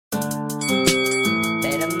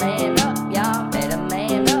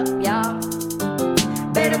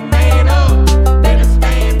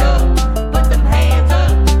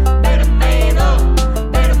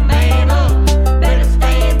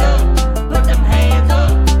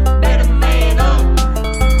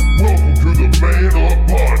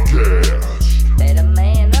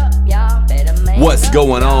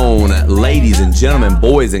ladies and gentlemen,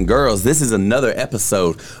 boys and girls, this is another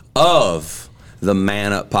episode of the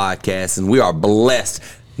Man Up Podcast, and we are blessed.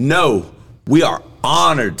 No, we are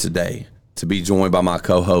honored today to be joined by my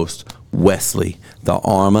co-host, Wesley, the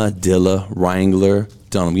Armadillo Wrangler.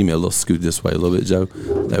 Gentlemen, give me a little scoot this way a little bit, Joe.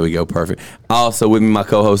 There we go, perfect. Also with me, my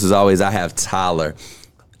co-host, as always, I have Tyler.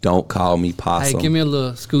 Don't call me Possum. Hey, give me a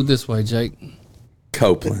little scoot this way, Jake.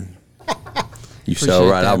 Copeland. You so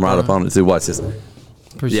right. I'm right up on it, too. Watch this.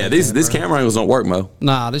 Appreciate This camera angles don't work, Mo.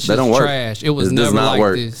 Nah, this shit's trash. It was never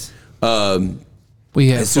like this.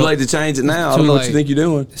 It's too late to change it now. I don't know what you think you're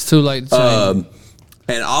doing. It's too late to change it.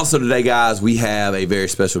 And also today, guys, we have a very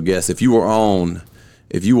special guest. If you were on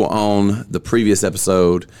the previous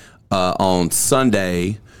episode on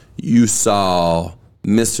Sunday, you saw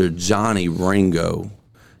Mr. Johnny Ringo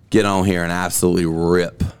get on here and absolutely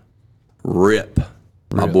rip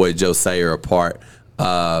my boy Joe Sayer apart.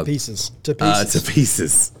 Pieces.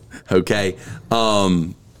 Okay.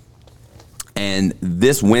 And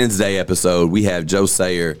this Wednesday episode, we have Joe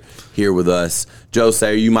Sayer here with us. Joe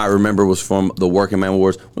Sayer, you might remember, was from the Working Man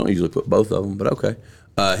Wars. We don't usually put both of them, but okay.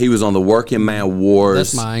 He was on the Working Man Wars.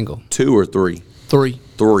 That's my angle. 2 or 3?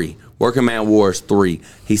 3. Working Man Wars 3.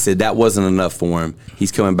 He said that wasn't enough for him.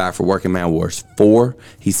 He's coming back for Working Man Wars 4.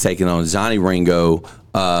 He's taking on Johnny Ringo,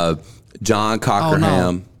 John Cockerham.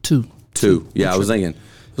 Oh, no. 2. Yeah, I was thinking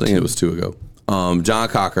it was 2 ago. John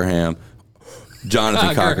Cockerham.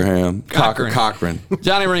 Jonathan Cochran.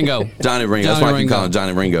 Johnny Ringo. That's why I keep calling him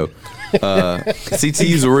Johnny Ringo.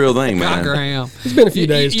 CT's a real thing, man. Cockerham. It's been a few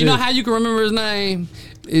days, You know how you can remember his name?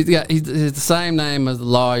 He's the same name as the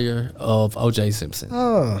lawyer of O.J. Simpson.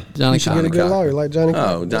 Oh, Johnny you should get a good lawyer like Johnny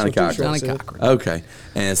Cochran. Oh, Johnny Cochran. Johnny Cochran. Okay.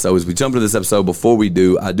 And so as we jump into this episode, before we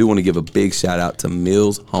do, I do want to give a big shout out to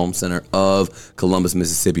Mills Home Center of Columbus,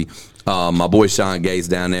 Mississippi. My boy Sean Gates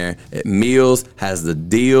down there at Mills has the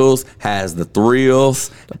deals, has the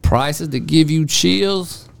thrills. The prices that give you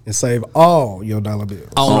chills. And save all your dollar bills.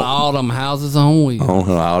 On all them houses on wheels. On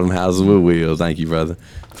all them houses with wheels. Thank you, brother.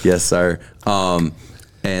 Yes, sir.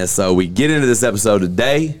 And so we get into this episode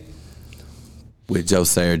today with Joe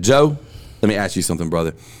Sayer. Joe, let me ask you something,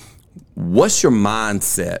 brother. What's your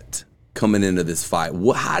mindset coming into this fight?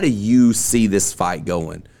 How do you see this fight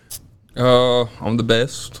going? I'm the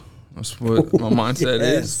best. That's what my mindset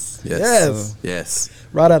is. Yes.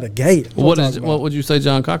 Right out of the gate. What would you say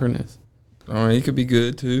John Cochran is? He could be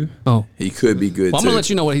good too. Oh, he could be good. Well, I'm too. gonna let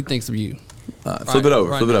you know what he thinks of you. Flip it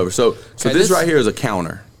over. So this right here is a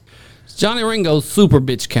counter. Johnny Ringo's super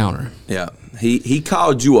bitch counter. Yeah, he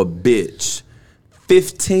called you a bitch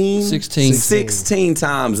 16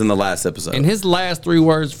 times in the last episode. And his last 3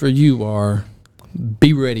 words for you are,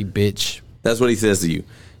 "Be ready, bitch." That's what he says to you.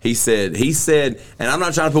 He said, and I'm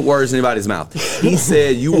not trying to put words in anybody's mouth. He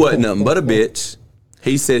said you wasn't nothing but a bitch.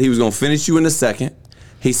 He said he was going to finish you in a second.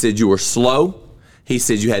 He said you were slow. He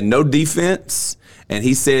said you had no defense. And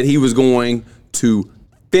he said he was going to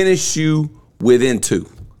finish you within 2,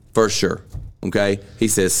 for sure. Okay? He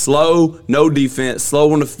said slow, no defense,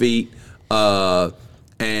 slow on the feet,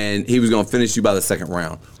 and he was going to finish you by the second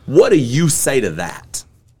round. What do you say to that?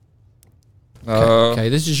 Okay,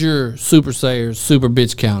 this is your Super Sayers super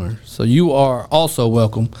bitch counter. So you are also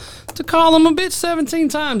welcome to call him a bitch 17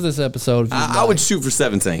 times this episode. If I would shoot for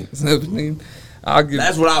 17. 17.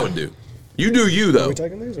 That's what I would do. You do you, though. Are we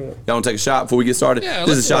taking these or what? Y'all want to take a shot before we get started? Yeah,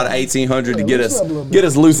 this is a shot of 1800 to get us get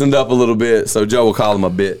loosened up a little bit. So Joe will call him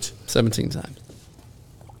a bitch. 17 times.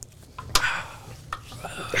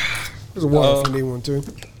 There's a water if you need one too.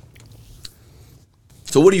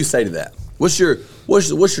 So what do you say to that? What's your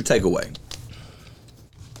takeaway?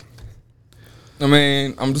 I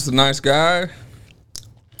mean, I'm just a nice guy,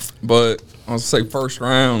 but I'll say first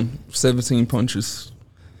round, 17 punches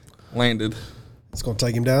landed. It's gonna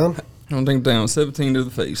take him down. I don't think down. 17 to the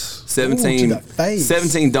face. 17 to the face.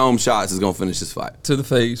 17 dome shots is gonna finish this fight. To the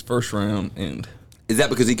face, first round, end. Is that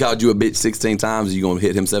because he called you a bitch 16 times? Are you gonna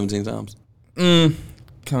hit him 17 times?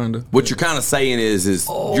 Kind of. What you're kind of saying is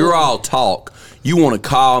you're all talk. You want to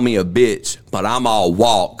call me a bitch, but I'm all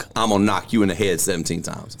walk. I'm gonna knock you in the head 17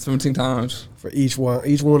 times. 17 times. For each one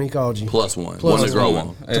he called you. Plus one. Plus one to grow one.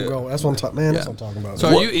 on. To grow. That's what I'm talking. Man, that's what I'm talking about. So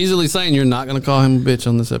are you easily saying you're not going to call him a bitch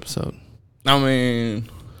on this episode? I mean,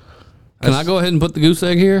 Can I go ahead and put the goose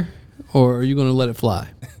egg here, or are you going to let it fly?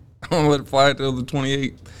 I'm going to let it fly till the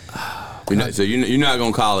 28th. So you're not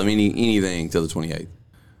gonna call him anything till the 28th.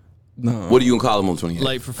 No. What are you gonna call him on the 28th?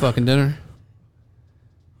 Late for fucking dinner?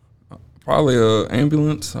 Probably an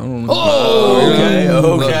ambulance. I don't know.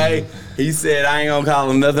 Oh, okay. He said I ain't gonna call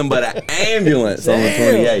him nothing but an ambulance on the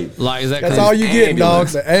 28th. Like, is That's all you get,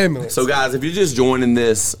 dogs. The ambulance. So, guys, if you're just joining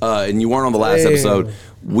this and you weren't on the last episode,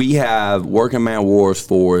 we have Working Man Wars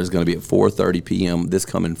 4 is going to be at 4:30 p.m. this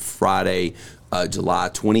coming Friday, July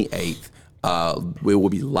 28th. We will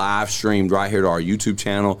be live streamed right here to our YouTube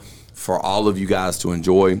channel for all of you guys to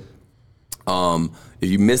enjoy. If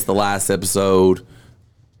you missed the last episode,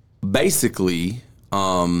 basically,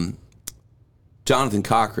 Jonathan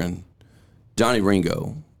Cochran, Johnny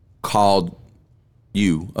Ringo, called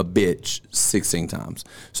you a bitch 16 times.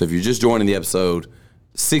 So if you're just joining the episode,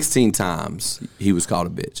 16 times he was called a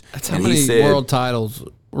bitch. That's how many world titles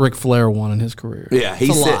Ric Flair won in his career. Yeah,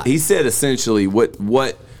 he said essentially what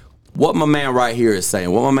my man right here is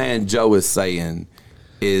saying, what my man Joe is saying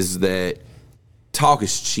is that talk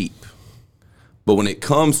is cheap. But when it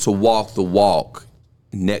comes to walk the walk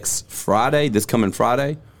next Friday, this coming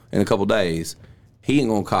Friday, in a couple days, he ain't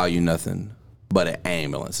gonna call you nothing but an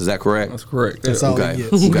ambulance. Is that correct? That's correct. That's all Okay. he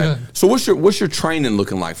gets. Okay. So what's your training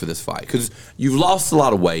looking like for this fight? Because you've lost a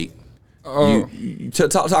lot of weight.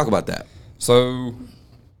 Talk about that. So,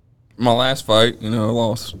 my last fight, I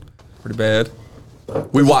lost pretty bad.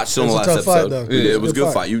 We watched it on the last It's a tough fight, episode. though. It was a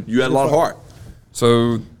good fight. You had a lot of heart.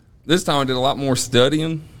 So, this time I did a lot more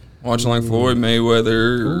studying, watching like Floyd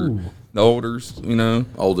Mayweather, or the Olders,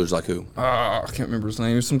 Olders like who? I can't remember his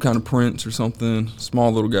name. It was some kind of prince or something.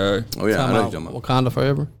 Small little guy. Oh yeah, I know you're talking about. Wakanda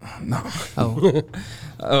Forever? No.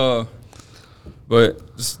 Oh.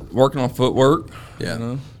 But just working on footwork.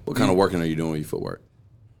 Yeah. What kind of working are you doing with your footwork?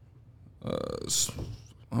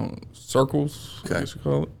 Circles. Okay. I guess you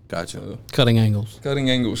call it. Gotcha. Cutting angles. Cutting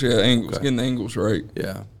angles. Yeah, angles. Okay. Getting the angles right.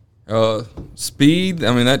 Yeah. Speed.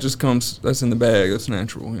 That just comes. That's in the bag. That's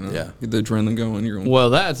natural. Yeah. Get the adrenaline going. You're going. Well,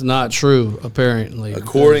 that's not true, apparently.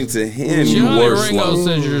 According to him, you Johnny were Ringo slow.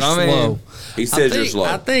 says you're slow. He says you're slow.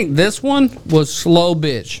 I think this one was slow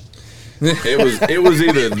bitch. It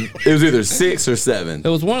was either 6 or 7. It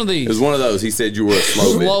was one of these. It was one of those. He said you were a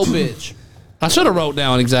slow Slow bitch. bitch. I should have wrote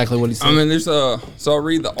down exactly what he said. There's so I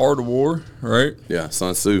read The Art of War, right? Yeah,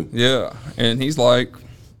 Sun Tzu. Yeah, and he's like,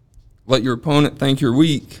 let your opponent think you're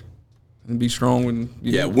weak, and be strong when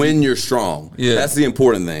When you're strong. Yeah. That's the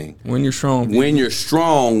important thing. when you're strong. When you're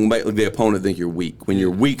strong, make the opponent think you're weak. When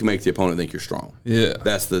you're weak, make the opponent think you're strong. Yeah.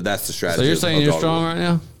 That's the strategy. So you're of saying you're Dog strong War. right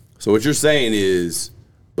now? So what you're saying is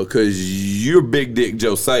because you're big dick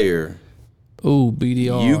Joe Sayer, Ooh,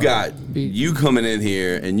 BDR. you coming in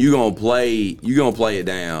here and you gonna play it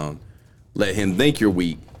down, let him think you're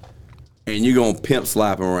weak, and you gonna pimp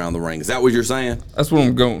slap him around the ring. Is that what you're saying? That's what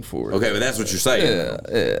I'm going for. Okay, but that's what you're saying.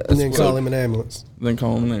 Yeah. And then call him an ambulance. Then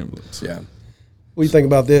call him an ambulance. Yeah. What do you think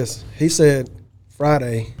about this? He said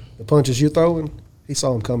Friday, the punches you're throwing, he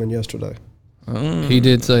saw him coming yesterday. He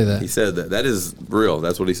did say that. He said that. That is real.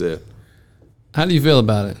 That's what he said. How do you feel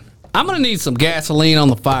about it? I'm gonna need some gasoline on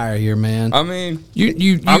the fire here, man.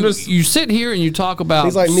 You sit here and you talk about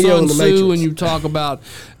He's like Neo Sun in the Tzu Matrix. and you talk about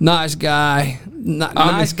nice guy.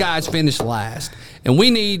 Nice guys finish last, and we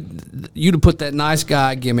need you to put that nice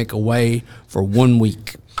guy gimmick away for 1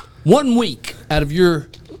 week. 1 week out of your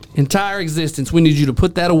entire existence, we need you to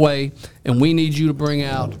put that away, and we need you to bring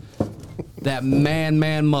out that man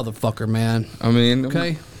motherfucker, man.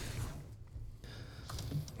 Okay.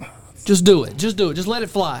 Just do it. Just let it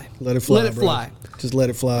fly. Let it fly. Let it bro. fly. Just let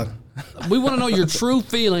it fly. We want to know your true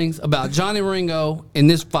feelings about Johnny Ringo in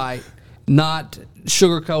this fight, not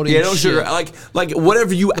sugarcoating. Yeah, don't shit. sugar like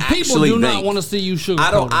whatever you People actually do think. not want to see you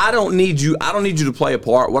sugarcoating. I don't need you to play a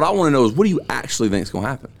part. What I want to know is what do you actually think is going to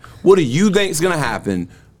happen? What do you think is going to happen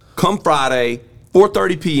come Friday,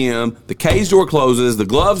 4:30 p.m., the cage door closes, the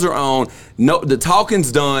gloves are on, no, the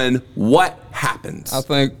talking's done. What happens? I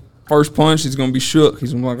think first punch he's gonna be shook.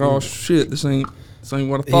 He's gonna be like, oh shit, this ain't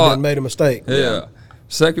what I He thought. done made a mistake. Yeah.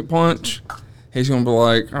 Second punch, he's gonna be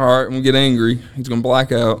like, all right, I'm gonna get angry. He's gonna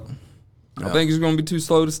black out. I think he's gonna be too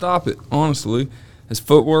slow to stop it. Honestly, his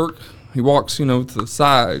footwork, he walks, to the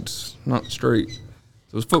sides, not straight.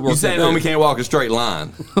 So his footwork. You saying homie can't walk a straight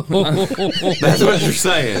line? That's what you're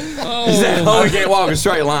saying. You saying homie can't walk a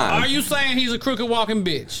straight line? Are you saying he's a crooked walking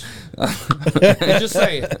bitch? Just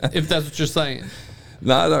say it if that's what you're saying.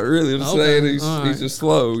 Nah, not really. I'm saying he's just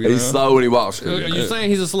slow. He's slow when he walks. Are you saying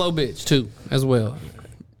he's a slow bitch too, as well?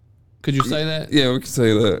 Could you say that? Yeah, we can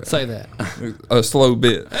say that. Say that. A slow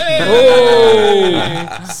bit.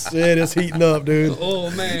 Shit, it's heating up, dude. Oh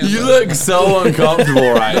man. You look so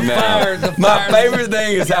uncomfortable right now. the My fire- favorite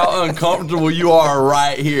thing is how uncomfortable you are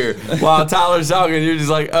right here. While Tyler's talking, you're just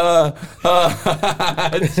like,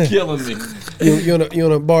 it's killing me. You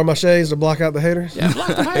wanna borrow my shades to block out the haters? Yeah, block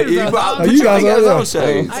the haters You out. guys got his are own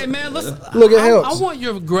shades. Hey man, listen. Look, it I helps. want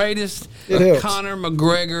your greatest It helps. Conor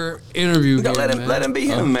McGregor interview. Here, Let man. him be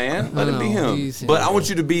him, man. Let him be know, him. he's- But I want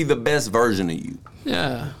you to be the best version of you.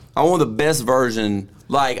 Yeah. I want the best version.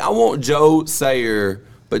 Like, I want Joe Sayer,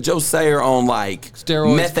 but Joe Sayer on like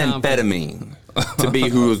Steroids, methamphetamine to be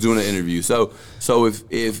who was doing the interview. So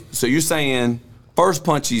you're saying first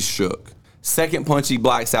punch he's shook, second punch he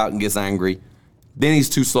blacks out and gets angry, then he's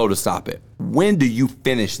too slow to stop it. When do you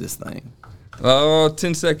finish this thing?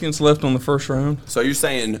 10 seconds left on the first round. So you're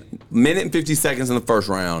saying minute and 50 seconds in the first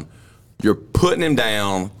round, you're putting him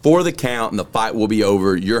down for the count, and the fight will be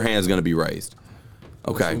over. Your hand's going to be raised.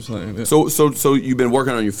 Okay. That's what I'm saying, yeah. So you've been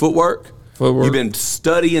working on your footwork. You've been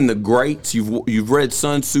studying the greats. You've read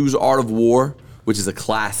Sun Tzu's Art of War, which is a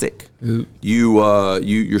classic. Yep.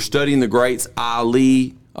 You're studying the greats,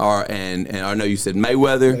 Ali, and I know you said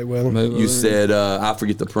Mayweather. You said I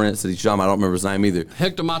forget the prince that he's shot. I don't remember his name either.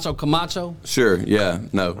 Hector Macho Camacho. Sure. Yeah.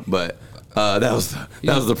 No. But that was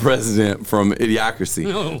the president from Idiocracy.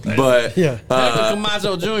 No, but Hector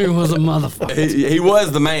Camacho Jr. was a motherfucker. he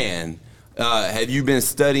was the man. Have you been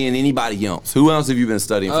studying anybody else? Who else have you been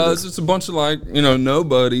studying? For It's just a bunch of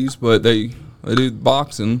nobodies, but they do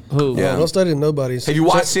boxing. Who? Yeah. Don't study nobodies. Have you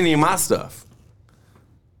watched any of my stuff?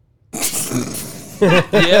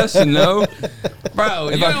 Yes and no. Bro,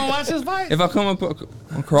 you don't watch this fight? If I come up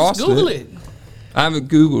across Google it. I haven't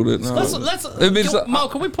Googled it. No. Mo,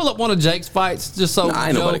 can we pull up one of Jake's fights just so? Nah,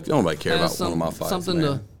 ain't nobody care about one of my fights. Something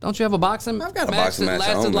man. Don't you have a boxing? I've got a match boxing that match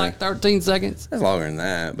at lasted home, like man. 13 seconds. That's longer than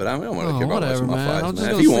that, but I don't want to care about whatever, watching my man. fights. I'm Man.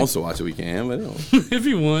 just If he gonna wants to watch it, we can. But If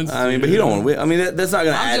he wants, I mean, but he don't want to. I mean, that's not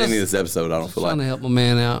going to I'm add just any to this episode. I don't feel trying to like. help my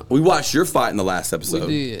man out. We watched your fight in the last episode.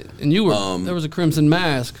 We did, and you were there was a crimson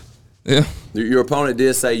mask. Yeah. Your opponent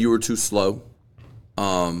did say you were too slow.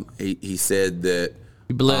 He said that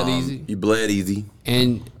You bled easy, you bled easy.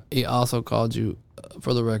 and he also called you,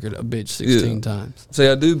 for the record, a bitch 16 times.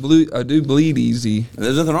 Say I do bleed easy. And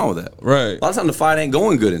there's nothing wrong with that. Right. A lot of times the fight ain't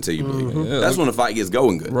going good until you bleed. Yeah, That's when the fight gets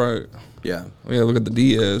going good. Right. Yeah. Yeah, look at the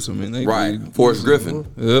Diaz. I mean, they Right. bleed. Forrest Griffin.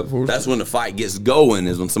 Yep. Forrest. That's when the fight gets going.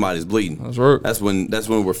 Is when somebody's bleeding. That's right. That's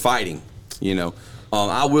when we're fighting. You know.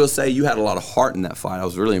 I will say you had a lot of heart in that fight. I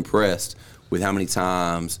was really impressed with how many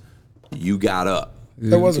times you got up.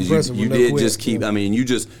 That was impressive. You when did quit. just keep. I mean,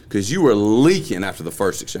 because you were leaking after the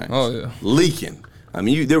first exchange. Oh, yeah. Leaking. I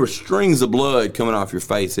mean, there were strings of blood coming off your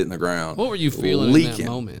face hitting the ground. What were you feeling in that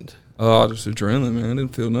moment? Oh, just adrenaline, man. I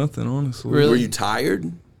didn't feel nothing, honestly. Really? Were you tired?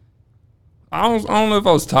 I don't know if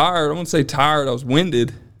I was tired. I wouldn't say tired. I was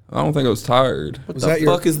winded. I don't think I was tired. What Was the that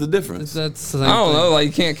fuck is the difference? That's I don't know. Like,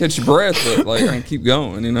 you can't catch your breath, but, like, I can keep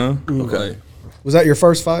going, you know? Okay. Like, Was that your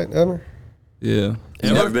first fight ever? yeah.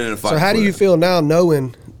 You've never been in a fight. So how do before you that. feel now,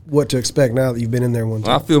 knowing what to expect now that you've been in there one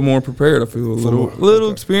I time? feel more prepared. I feel a little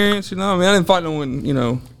okay. experience, you know? I mean, I didn't fight no one, you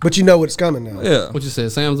know. But you know what's coming now. Yeah. What you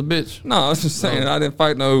said? Sam's a bitch. No, I was just saying I didn't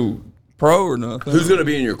fight no pro or nothing. Who's going to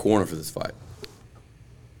be in your corner for this fight?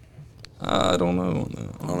 I don't know on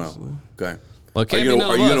that. I don't know. Okay. Well, Are can't you be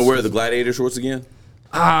going none of to us. wear the gladiator shorts again?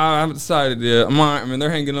 I haven't decided yet. I mean, they're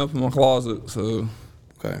hanging up in my closet, so.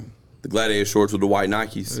 Okay. The gladiator shorts with the white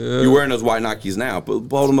Nikes. Yeah. You're wearing those white Nikes now, but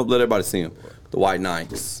hold them up, let everybody see them. The white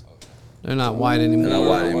Nikes. They're not white anymore. They're not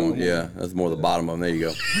white anymore. Yeah, that's more the bottom of them. There you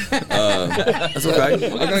go. That's okay. I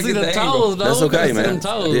gotta see get the the angle. toes, though. That's Gotta okay, see man. them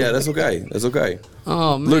toes. Yeah, that's okay. That's okay.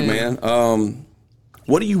 Oh man. Look, man.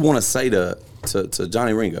 What do you want to say to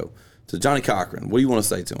Johnny Ringo, to Johnny Cochran? What do you want to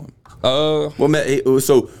say to him?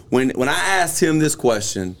 So when I asked him this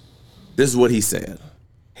question, this is what he said.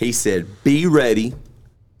 He said, "Be ready,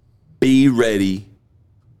 be ready,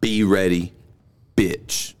 be ready,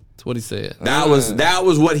 bitch." That's what he said. That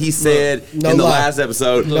was what he said No in the lie. last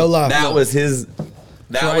episode. No lie. That was his.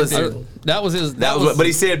 That Right was. there. That was his. That was what, but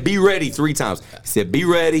he said, "Be ready" 3 times. He said, "Be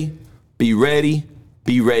ready, be ready,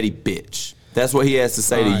 be ready, bitch." That's what he has to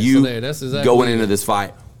say All to right, you so there, that's exactly going it. into this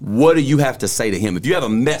fight. What do you have to say to him? If you have a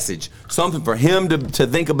message, something for him to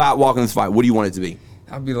think about walking this fight, what do you want it to be?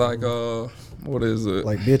 I'd be like, what is it?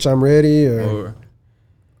 Like, bitch, I'm ready, Or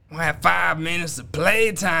I have 5 minutes of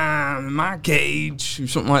playtime in my cage, or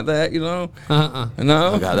something like that, you know? You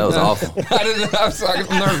know? Oh God, that was awful. I was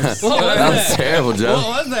like, I'm nervous. What was That was terrible, Joe.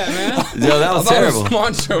 What was that, man? Joe, that was I terrible. thought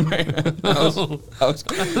it was Macho Man. I was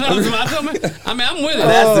That was Macho Man. I mean, I'm with it.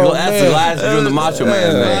 That's the man. last doing the Macho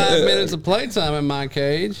Man thing. 5 minutes of playtime in my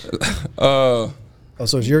cage. oh,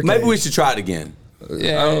 so it's your Maybe case. we should try it again.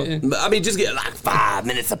 Yeah. I mean, just get like 5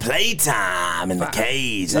 minutes of playtime in the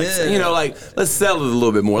cage. Like, Yeah. you know, like let's sell it a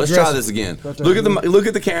little bit more. Let's Address try it. this again. Right there. Look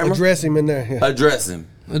at the camera. Address him in there. Yeah. Address him.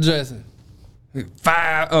 Addressing.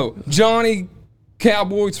 Johnny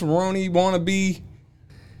Cowboy Cerrone wannabe.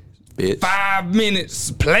 Bitch. 5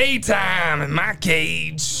 minutes playtime in my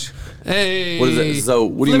cage. Hey. What is that? So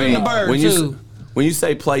what do you Flipping mean the bird, when you too. When you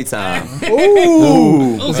say playtime,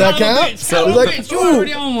 Ooh. Does that count? You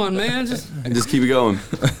already on one, man. just keep it going.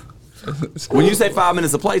 When you say 5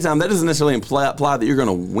 minutes of playtime, that doesn't necessarily imply that you're going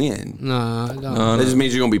to win. No, I don't. That just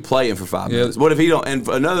means you're going to be playing for 5 minutes. What if he don't? And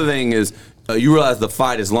another thing is, you realize the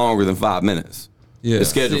fight is longer than 5 minutes. Yeah. It's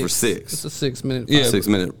scheduled for 6. It's a 6 minute. Yeah. 6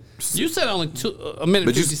 minute. You said only a minute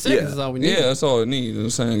But 50 seconds is all we need. Yeah, that's all it needs. I'm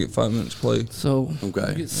saying I get 5 minutes play. So Okay.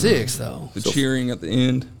 you get 6 though. The cheering at the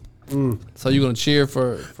end. So you're gonna cheer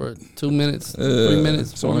for 2 minutes, 3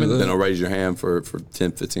 minutes, 4 something like minutes. Then I'll raise your hand for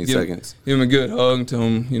 10, 15 seconds. Give him a good hug. Tell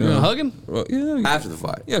him, you know. You gonna hug him? Well, yeah. After the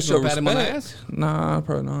fight. Yeah, show gonna pat him on the respect. ass? Nah,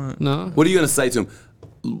 probably not. No. What are you going to say to him?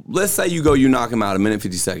 Let's say you knock him out a minute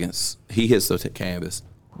 50 seconds. He hits the canvas.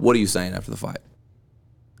 What are you saying after the fight?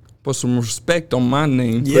 Put some respect on my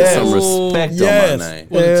name. Yes. Put some respect Yes. on my name.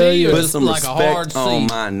 Well, the Hell T yeah. or Put just some like a hard respect on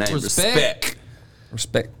C? my name. Respect.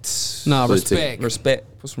 Respect. No, Put a T. respect.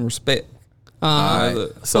 Respect. Put some respect. All right.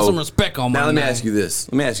 look. Put some respect on my Now let me name. ask you this.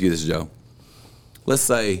 Let me ask you this, Joe. Let's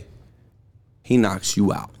say he knocks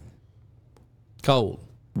you out. Cold.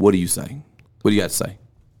 What do you say? What do you got to say?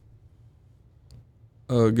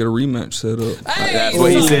 Get a rematch set up. Hey, That's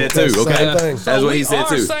what he said too. That's the Okay, same thing. that's what he said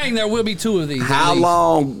We are too. saying there will be 2 of these. How at least.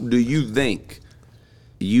 long do you think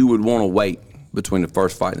you would want to wait between the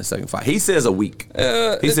first fight and the second fight? He says a week.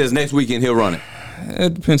 He says next weekend he'll run it.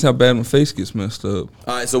 It depends how bad my face gets messed up.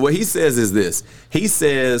 All right, so what he says is this. He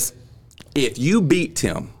says if you beat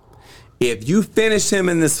him, if you finish him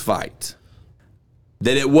in this fight,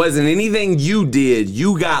 that it wasn't anything you did,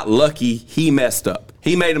 you got lucky, he messed up.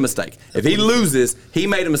 He made a mistake. If he loses, he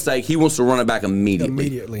made a mistake, he wants to run it back immediately.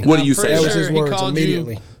 Immediately. What do you I'm say? pretty That was to his sure he words, called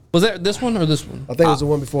immediately. You, was that this one or this one? I think it was the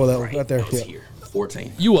one before that one, right there. It's Yeah. here.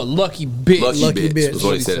 14. You a lucky bitch. Lucky bitch bitch. was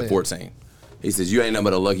what he What said he at 14. He says, you ain't nothing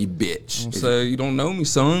but a lucky bitch. So you don't know me,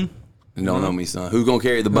 son. You don't know me, son. Who's going to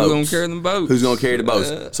carry the Who's boats? gonna carry them boats? Who's going to carry the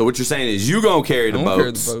boats? So what you're saying is you going to carry the I don't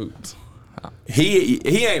carry boats. the boats.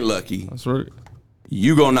 He ain't lucky. That's right.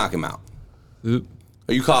 You going to knock him out. Yep.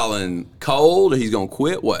 Are you calling cold or he's going to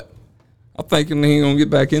quit? What? I'm thinking he ain't gonna get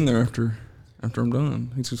back in there after I'm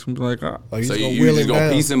done. He's just gonna be like, Oh, you So just gonna you're wheel just him going to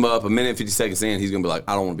down. piece him up a minute and 50 seconds in. He's going to be like,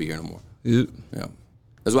 I don't want to be here no more. yep. Yeah.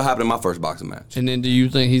 That's what happened in my first boxing match. And then do you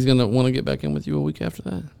think he's gonna want to get back in with you a week after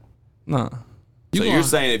that? Nah. So you're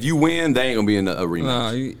saying if you win, they ain't going to be in a rematch.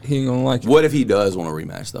 Nah, he ain't gonna like it. What if he does want a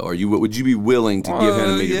rematch, though? Would you be willing to give him an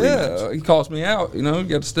immediate rematch? He calls me out. You know, you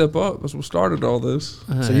got to step up. That's what started all this.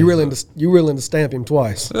 So you willing to stamp him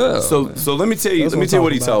twice? Yeah. So let me tell you. That's Let me what tell you I'm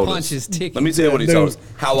what he talking told Punch us. his ticket. Let me tell you what he Dude. told us.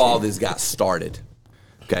 How all this got started.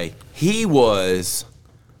 Okay, he was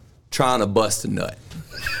trying to bust a nut.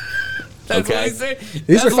 That's Okay. what he said.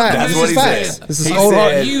 These are facts. That's This what is he facts. said. This is He cold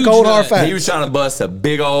said- hard facts. He was trying to bust a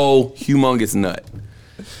big old humongous nut.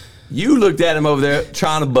 You looked at him over there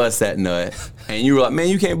trying to bust that nut, and you were like, "Man,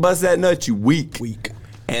 you can't bust that nut. You weak."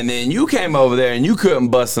 And then you came over there and you couldn't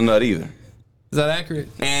bust a nut either. Is that accurate?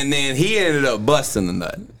 And then he ended up busting the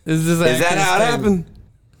nut. Is that how it happened?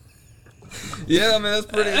 yeah, man, that's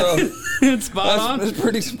pretty. It's spot on. That's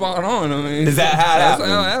pretty spot on. I mean, Is that how it that's happened?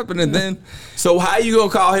 how it happened? And then, So how you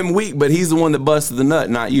gonna call him weak, but he's the one that busted the nut,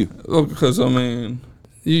 not you? because I mean,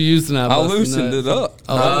 You used to not. I bust a loosened nut. it up.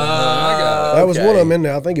 Oh, I got That was Okay. one of them in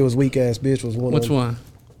there. I think it was weak ass bitch was one which of them. one?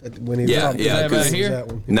 When he Yeah, was yeah, that 'cause- was here? that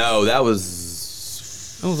one. No, that was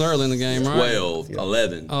That was early in the game, right? 12,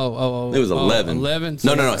 11. Oh. It was 11. 11.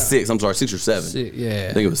 No, 6. I'm sorry, 6 or 7. Yeah.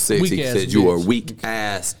 I think it was 6. Weak He ass said you were a bitch. weak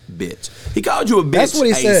ass bitch. He called you a bitch That's what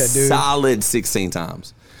he said, dude. solid 16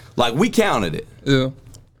 times. Like, we counted it. yeah.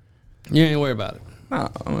 You ain't worry about it. Nah,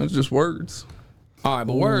 I mean, it's just words. All right,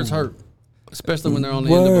 but words hurt, especially when they're on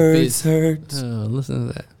the end of a fist. hurt. Listen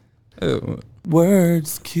to that. Yeah.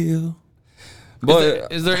 Words kill.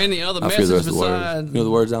 But Is there any other I forget the message rest of the words. besides You know the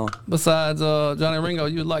words, Alan? Johnny Ringo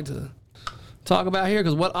you would like to talk about here?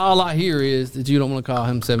 Because all I hear is that you don't want to call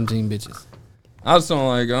him 17 bitches. I just don't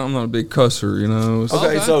like. I'm not a big cusser, you know. So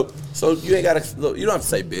Okay, Okay. so you ain't got to. You don't have to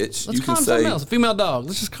say bitch. Let's you call can him something say else. A female dog.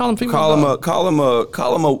 Let's just call him female call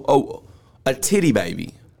dog. him a titty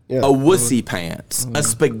baby, Yeah. a wussy pants, a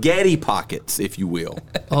spaghetti pockets, if you will.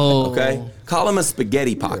 Oh, Okay, call him a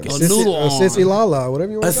spaghetti pocket, A noodle Or arm. Sissy Lala,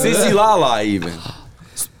 whatever you a want. to say. sissy lala even.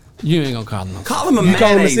 You ain't gonna call him no. Call him a You call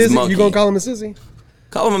him a mayonnaise sissy? monkey. You gonna call him a sissy?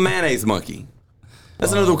 Call him a mayonnaise monkey.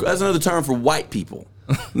 That's another term for white people.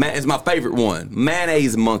 It's my favorite one.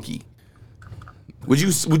 Mayonnaise monkey. Would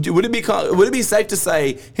it be safe to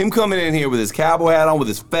say him coming in here with his cowboy hat on with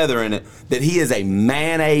his feather in it that he is a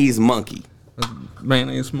mayonnaise monkey?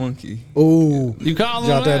 mayonnaise monkey. Ooh, You call him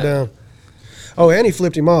jot that down. Oh, and he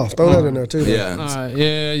flipped him off. Throw that in there too. Yeah. All right,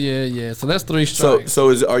 yeah. So that's 3 So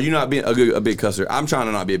strikes. are you not being a big cusser? I'm trying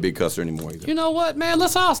to not be a big cusser anymore either. You know what, man?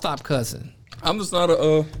 Let's all stop cussing. I'm just not a.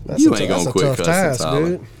 You That's ain't gonna a quit tough cussing, task, Tyler.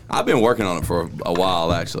 dude. I've been working on it for a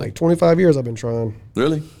while, actually. Like 25 years I've been trying.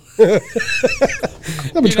 Really? I've been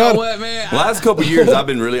You know trying. what, man? Last couple years, I've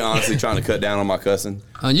been really honestly trying to cut down on my cussing.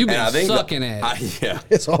 You've been And I think sucking at it. Yeah.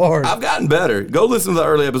 It's hard. I've gotten better. Go listen to the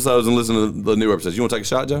early episodes and listen to the new episodes. You want to take a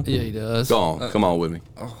shot, Joe? Yeah, he does. Go on. Come on with me.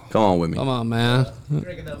 Come on with me. Come on, man.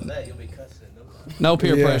 Drink enough of that, you'll be cussing. No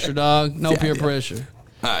peer Yeah. pressure, dog. No peer pressure.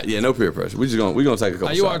 All right. Yeah, no peer pressure. We're gonna take a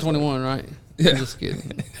couple You are shots. 21, right? Yeah. Just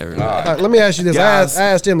kidding. All right, let me ask you this. Guys. I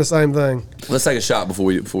asked him the same thing. Let's take a shot before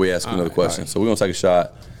we ask another question. So we're gonna take a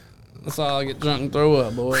shot. Let's all get drunk and throw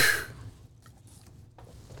up, boys.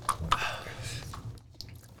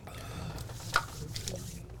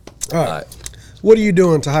 All right. What are you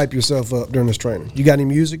doing to hype yourself up during this training? You got any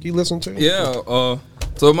music you listen to? Yeah.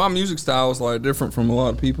 So my music style is like different from a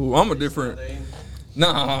lot of people. I'm a different.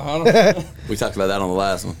 Nah, I don't. We talked about that on the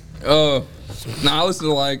last one. I listen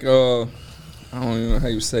to like I don't even know how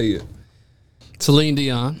you say it. Celine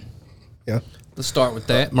Dion. Yeah. Let's start with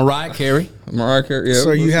that. Mariah Carey. Mariah Carey. Yeah, So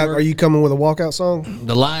listen to her. are you coming with a walkout song?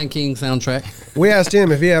 The Lion King soundtrack. We asked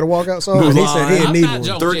him if he had a walkout song, and he said he didn't I'm need not one.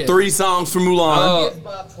 joking. Three songs from Mulan.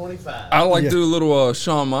 About 25. I like to do a little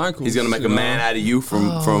Shawn Michaels. He's gonna make you a know. man out of you from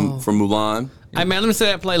Mulan. Hey, man, let me say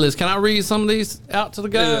that playlist. Can I read some of these out to the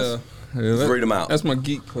guys? Yeah, Just read 'em out. That's my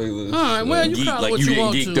geek playlist. All right, well, you Geek, call it like what you you getting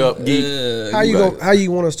want geeked to. up, geek. Yeah, How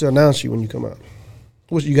you want us to announce you when you come out?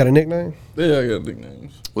 You got a nickname? yeah, I got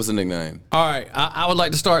nicknames. What's the nickname? All right, I would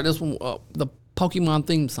like to start this one, the Pokemon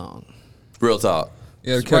theme song. Real talk.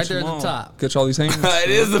 Yeah, It's catch right there them at the all. top. Catch all these hands. It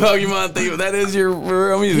is the Pokemon theme. That is your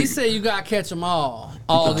real music. He said you got to catch them all.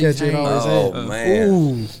 All these Catch it all hands. his Oh head. man.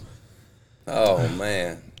 Ooh. Oh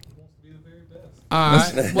man. All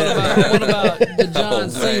right. What about the John Oh,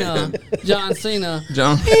 Cena? man. John Cena.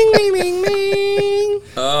 John. Ding, ding, ding, ding.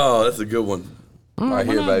 Oh, that's a good one. Right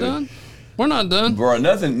We're here, not baby. done. We're not done. Bro,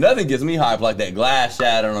 nothing gets me hyped like that glass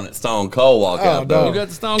shattering on that Stone Cold walkout. Oh, though. You got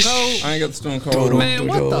the Stone Cold? I ain't got the Stone Cold. Man,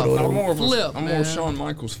 what the I'm more of a, flip, I'm more man. a Shawn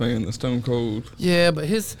Michaels fan than Stone Cold. Yeah, but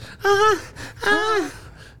his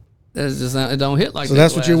that's just it don't hit like So that.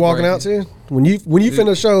 that's what you're glass walking out breaking. to? When you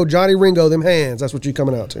finish show Johnny Ringo, them hands, that's what you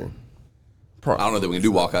coming out to. I don't know that we can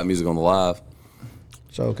do walkout music on the live.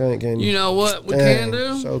 So can you? You know what we Dang, can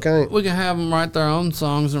do? so can't. We can have them write their own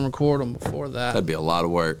songs and record them before that. That'd be a lot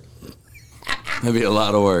of work. That'd be a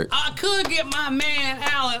lot of work. I could get my man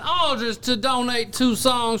Alan Aldridge to donate 2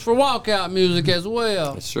 songs for walkout music as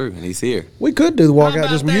well. That's true, and he's here. We could do the walkout, about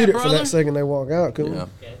just that, mute it for brother? that second they walk out, couldn't Yeah,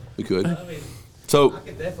 we? we could. I mean, So, I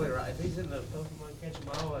could definitely ride. If he's in the Pokemon Catch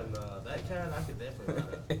 'em All and that kind, I could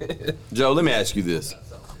definitely ride. Joe, let me ask you this.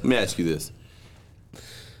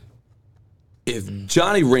 If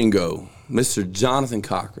Johnny Ringo, Mr. Jonathan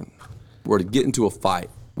Cochran, were to get into a fight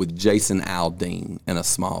with Jason Aldean in a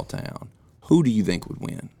small town, who do you think would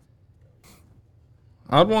win?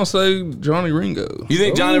 I'd want to say Johnny Ringo. You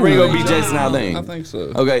think Johnny Ringo beat Jason Aldean? I think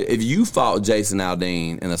so. Okay, if you fought Jason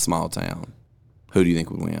Aldean in a small town, who do you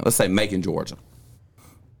think would win? Let's say Macon, Georgia.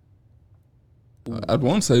 I'd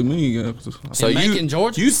want to say me. So In Macon,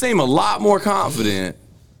 Georgia? you seem a lot more confident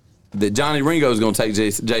that Johnny Ringo is going to take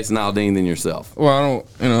Jason Aldean than yourself. Well,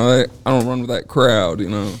 I don't run with that crowd.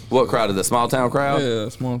 What crowd is the small town crowd? Yeah,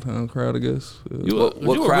 small town crowd, I guess. Yeah. What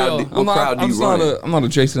you a crowd? real- What crowd do you run? I'm not a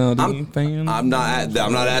Jason Aldean fan. I'm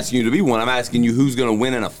not asking you to be one. I'm asking you who's going to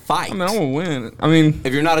win in a fight. I mean, I want to win. I mean,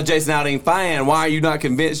 If you're not a Jason Aldean fan, why are you not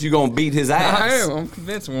convinced you're going to beat his ass? I am. I'm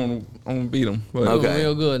convinced I'm gonna beat him. But Doing Okay.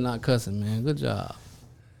 real good, not cussing, man. Good job.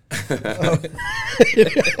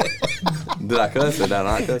 Did I cuss or did I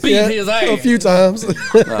not cuss? Beat his ass. A few times. No,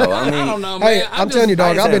 I mean, I don't know, man. Hey, I'm telling you,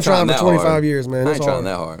 dog, I've been trying for 25 years, man. I It's ain't trying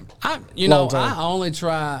hard. that hard. Long time. I only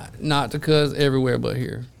try not to cuss everywhere but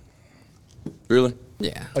here. Really?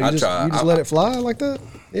 Yeah. Oh, I you just, try. you just let it fly like that?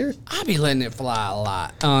 Here? I be letting it fly a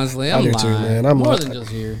lot, honestly. I I'm do lying. too, man. I'm more like- than just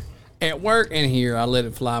here. At work and here, I let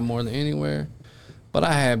it fly more than anywhere. But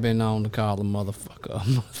I have been known to call a motherfucker a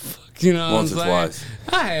motherfucker. You know Once or what I'm twice. saying?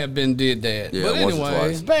 I have been did that. Yeah, but once or anyway,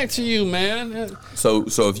 twice. back to you, man. So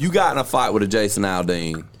if you got in a fight with a Jason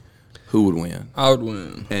Aldean, who would win? I would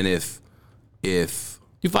win. And if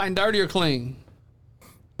You fighting dirty or clean?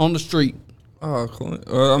 On the street. Oh, clean.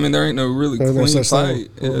 I mean, there ain't no really There's no clean such thing.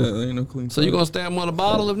 fight. Yeah, there ain't no clean. So you gonna stab him with a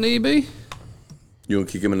bottle if need be? you gonna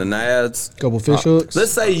kick him in the nads, Couple fish hooks.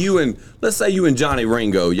 let's say you and Johnny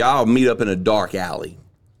Ringo, y'all meet up in a dark alley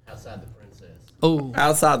Outside the princess. Oh,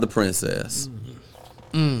 outside the Princess.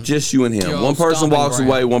 Just you and him. Your One person stomping walks ground.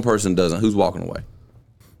 away, one person doesn't. Who's walking away?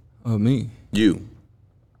 Me.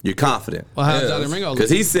 You're confident. Well, how's Yeah, Johnny Ringo? Because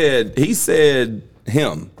he said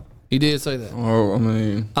him. He did say that. Oh, I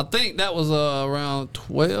mean, I think that was around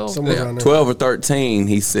 12. Somewhere around there. 12 or 13,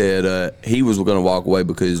 he said he was going to walk away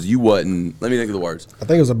because you wasn't, let me think of the words. I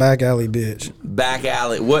think it was a back alley bitch. Back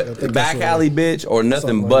alley, what? think Back that's alley bitch or nothing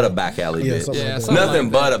something but like a back alley Yeah, bitch? something Yeah, like that. something Nothing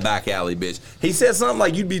like but that. a back alley bitch. He said something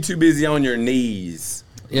like you'd be too busy on your knees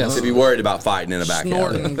Yes. to be worried about fighting in a back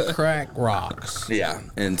alley. Snorting crack rocks. Yeah,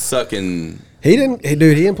 and sucking. He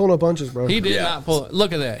didn't pull no punches, bro. He did Yeah. not pull.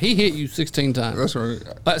 Look at that. He hit you 16 times. that's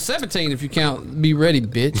right. 17 if you count. Be ready,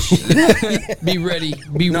 bitch. Be ready.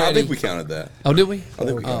 Be No, ready. I think we counted that. Oh, did we? I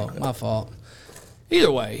think we counted that. my fault.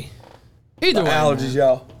 Either way. Man.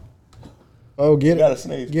 y'all. Oh, get Gotta it.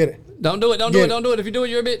 sneeze. Get it. Don't do it. Don't do Get it. it. Don't do it. If you do it,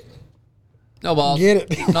 you're a bitch. No balls.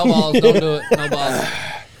 Get it. No balls. Don't do it. No balls.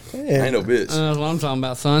 I ain't no bitch. That's what I'm talking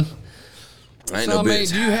about, son. I ain't So, no I mean,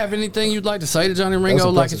 bitch. do you have anything you'd like to say to Johnny Ringo,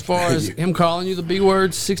 That's like as impressive. far as Thank him calling you the B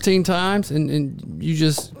word 16 times and you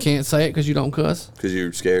just can't say it because you don't cuss? Because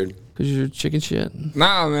you're scared. Because you're chicken shit?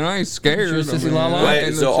 Nah, man, I ain't scared. You're a sissy I mean, la-la? I ain't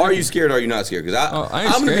Wait, no so are chicken. you scared or are you not scared? Because I ain't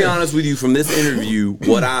I'm going to be scared. honest with you from this interview,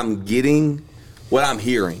 what I'm getting, what I'm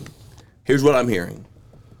hearing. Here's what I'm hearing.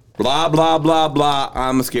 Blah, blah, blah, blah.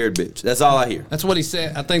 I'm a scared bitch. That's all I hear. That's what he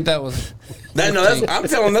said. I think that was. I'm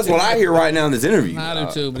telling him that's what I hear right now in this interview. I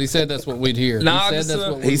do too, but he said that's what we'd hear. Nah, he said just, that's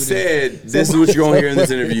what we He would hear. said, this is what you're going to hear in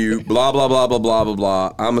this interview. Blah, blah, blah, blah, blah, blah,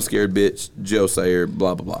 blah. I'm a scared bitch. Joe Sayer,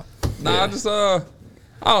 blah, blah, blah. Nah, I just I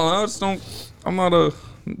don't know. I just don't. I'm not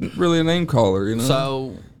really a name caller, you know.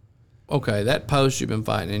 So, okay, that post you've been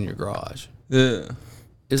fighting in your garage. yeah.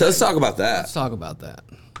 So let's talk about that. Let's talk about that.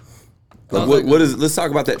 Like, let's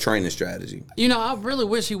talk about that training strategy. You know, I really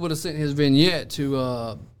wish he would have sent his vignette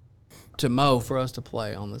to Mo for us to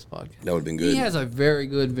play on this podcast. That would have been good. He has a very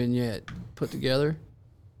good vignette put together.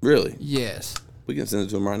 Really? Yes. We can send it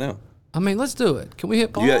to him right now. I mean, let's do it. Can we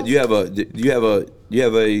hit pause? You have a video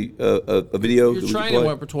Your that we can training play?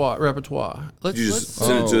 repertoire. Let's, You just let's,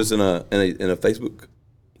 send it to us in a Facebook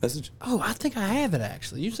message. oh, I think I have it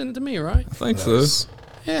actually. You sent it to me, right? I think so.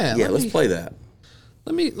 Yeah. Yeah, let's play that.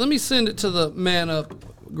 Let me send it to the Man Up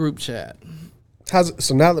group chat.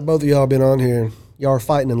 So now that both of y'all been on here, y'all are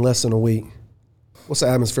fighting in less than a week. What's the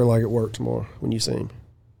atmosphere like at work tomorrow when you see him?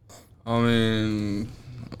 I mean,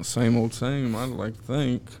 same old same. I'd like to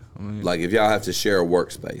think. I mean, Like if y'all have to share a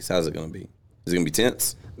workspace, how's it gonna be? Is it gonna be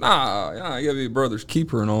tense? nah, you gotta be a brother's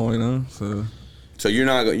keeper and all, you know. So you're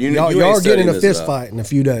not going. You Y'all ain't are getting studying a this fist up. fight in a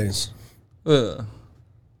few days.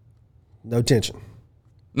 No tension.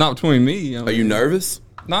 Not between me. I mean, Are you nervous?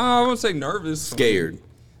 Nah, I wouldn't say nervous. Scared?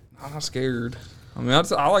 I'm not scared. I mean,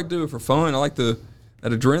 I like to do it for fun. I like that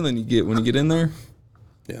adrenaline you get when you get in there.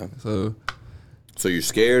 Yeah. So So you're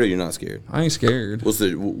scared or you're not scared? I ain't scared.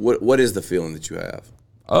 What is the feeling that you have?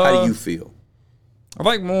 How do you feel? I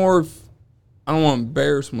like more. I don't want to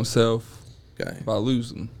embarrass myself Okay. by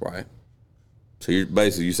losing. Right. So you're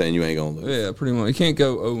basically saying you ain't gonna lose. Yeah, pretty much. You can't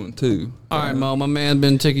go 0-2. All right, Mo, my man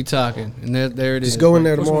been ticky-talking, and there it is. Just go in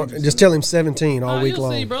there tomorrow and just tell him 17 all Oh, week you'll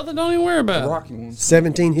see, long. brother. Don't even worry about it. Rocky one.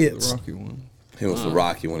 17 The hits. Rocky one. He wants the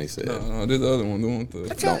Rocky one. He said. No, I did the other one. The one with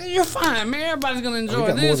the. You're fine, man. Everybody's gonna enjoy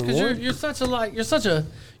got more this than because one?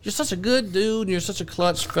 you're such a good dude and you're such a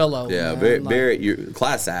clutch fellow. Yeah. man. Very. Like, Very. You're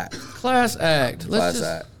class act. class act. Let's Class just,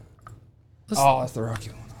 act. Oh, that's the Rocky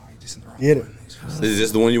one. Oh, you just in the wrong Get it. Is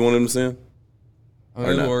this the one you want him to send? Oh,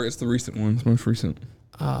 Or not? or it's the recent one. It's most recent.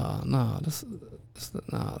 no, this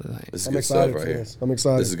ain't. This is I'm good stuff excited right for here. this. I'm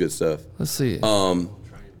excited. This is good stuff. Let's see it.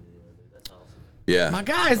 Yeah. My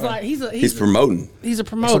guy's like He's he's promoting. a That's what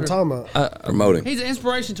promoter. I'm talking about. Promoting. He's an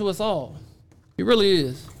inspiration to us all. He really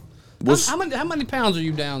is. What's- How many pounds are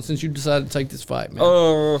you down since you decided to take this fight, man?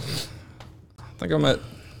 I think I'm at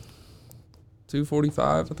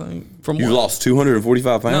 245. I think. From You what? lost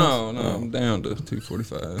 245 pounds. No, I'm down to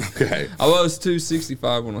 245. Okay. I was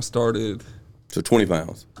 265 when I started. So 20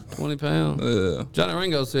 pounds. 20 pounds. Yeah. Johnny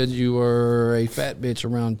Ringo said you were a fat bitch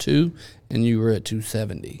around 2, and you were at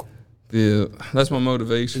 270. Yeah, that's my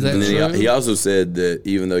motivation. Is that And then true? he also said that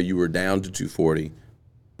even though you were down to 240,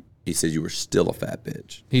 he said you were still a fat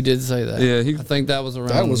bitch. He did say that. Yeah, I think that was around.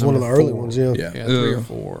 That was one of the number early 4. ones, yeah. Yeah. Yeah, 3 or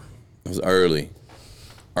 4. It was early.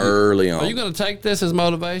 Early on. Are you going to take this as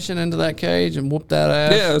motivation into that cage and whoop that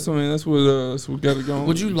ass? Yeah, that's what got it going.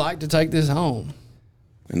 Would you like to take this home?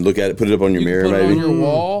 And look at it, put it up on your You mirror, can put it maybe. on your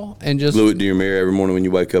wall and just Glue it to your mirror every morning when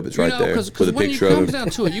you wake up. It's right there. Because With a when picture you come of him. down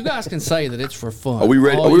to it, you guys can say that it's for fun. Are we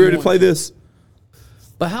ready? all Are we you ready to want play this?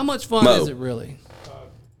 But how much fun Mo. is it really?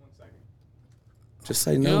 Just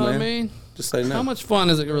say You no, know man. what I mean? Just say no. How much fun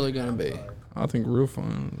is it really going to be? I think real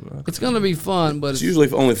fun. It's gonna be fun, but It's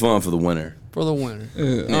usually only fun for the winner. for the winner. Yeah.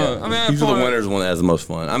 I mean, I had Usually fun. the winner's the one that has the most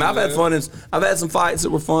fun. I mean, I've had fun. I've had some fights that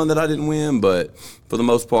were fun that I didn't win, but for the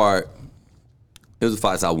most part, it was the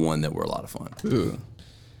fights I won that were a lot of fun. Yeah.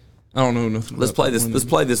 I don't know nothing. Let's about play the this. winning. Let's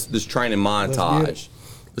play this training montage.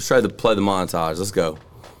 Let's try to play the montage. Let's go.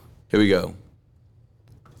 Here we go.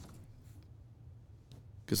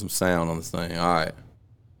 Get some sound on this thing. All right.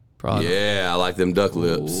 Probably. Yeah, I like them duck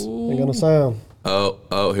lips. Ain't gonna sound.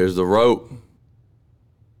 Oh, here's the rope.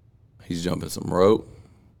 He's jumping some rope.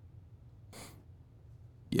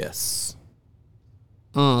 Yes.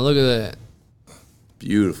 Look at that.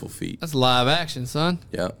 Beautiful feet. That's live action, son.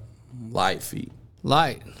 Yep. Light feet.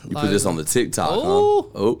 Light. You put this on the TikTok,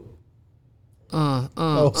 Ooh. huh?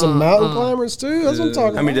 Oh, some mountain climbers too. That's what I'm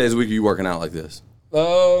talking How many about. days a week are you working out like this?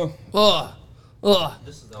 Ugh.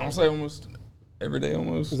 This is I'll all say almost every day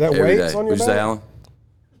almost. Is that Every weights day. on your What'd you say, back? Alan?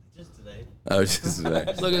 just today. Oh, just today.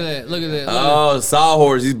 Look at that. Look at that. Look Oh,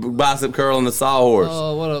 sawhorse. He's bicep curling the sawhorse.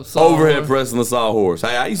 Oh, what up, Saul? Overhead pressing the sawhorse.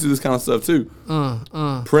 Hey, I used to do this kind of stuff too.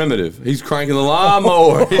 Primitive. He's cranking the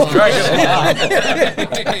lawnmower. He's cranking the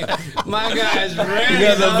lawnmower. My guy's ready. You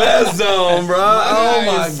got the vest on, bro. Oh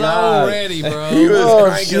my so god. ready, bro. He was Oh,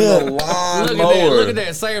 cranking shit. the Look at that. lawnmower. Look at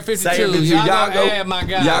that. Sayer 52. Sayer 52. Y'all go add my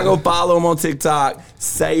guy. Y'all go follow him on TikTok.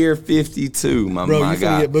 Sayer 52, my Bro, my you finna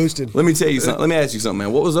guy. get boosted. Let me tell you something. Let me ask you something,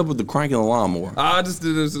 man. What was up with the cranking the lawnmower? I just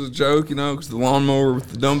did this as a joke, you know, because the lawnmower with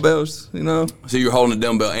the dumbbells, you know. So you're holding a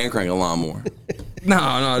dumbbell and cranking a lawnmower. No,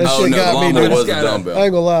 That Oh shit no, the got me, lawnmower dude. was a Just gotta- dumbbell. I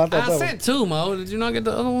ain't gonna lie. I thought I that sent two, Mo. Did you not get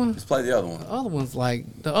the other one? Let's play the other one. The other one's like,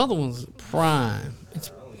 the other one's prime. It's,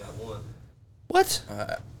 I only got one. what?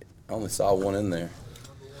 I only saw one in there.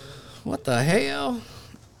 What the hell?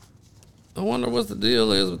 I wonder what the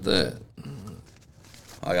deal is with that.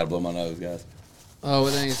 I gotta blow my nose, guys. Oh,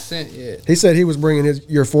 it ain't sent yet. He said he was bringing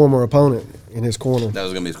your former opponent in his corner. That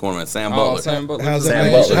was gonna be his cornerman, Sam Oh, Butler. Sam Butler. How's Sam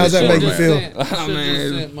that, Butler, how's that the make you short feel? Sent. Should've man.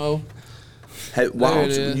 just sent, Mo. Hey, why There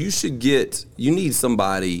don't it you? is. You should get. You need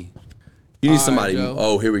somebody. You need All right, somebody. Joe.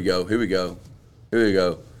 Oh, here we go. Here we go. Here we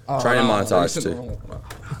go. Training montage too.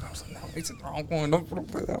 It's the wrong one. Don't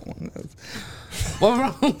play that one. What's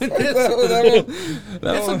wrong with this?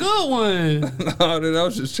 It's a good one. No, dude, I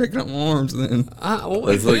was just checking out my arms then.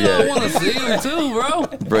 Let's look at it. want to see them too, bro.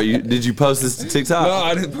 Bro, did you post this to TikTok? No,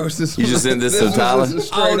 I didn't post this. You just sent this to was Tyler?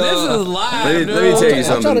 just a Oh, straight this up. is live, Let me dude. tell you I'm trying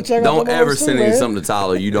something. to check out Don't the ever arms send too, any man. something to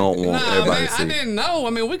Tyler you don't want Nah, everybody man, to see. I didn't know. I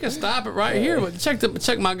mean, we can stop it right here, but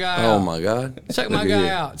check my guy Oh out. my God. Check Look my at guy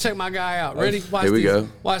here. out. Check my guy out. Ready? Watch Here we this. go.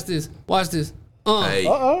 Watch this. Watch this. Hey.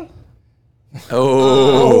 Uh-oh.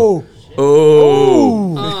 Oh.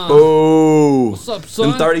 Oh. What's up, Them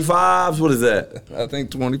son? 35s. What is that? I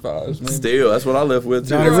think 25s, man. Still, that's what I live with too.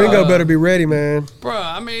 Johnny Ringo better be ready, man. Bro,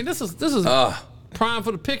 I mean, this is Ah. prime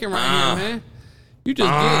for the picking right here, man. You just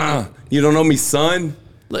get You don't know me, son.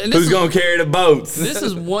 Look, and this Who's is- gonna carry the boats? This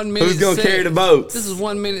is 1 minute. Who's gonna sets. carry the boats? This is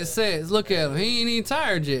 1 minute sets. Look at him. He ain't even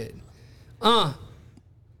tired yet. I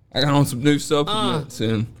got on some new supplements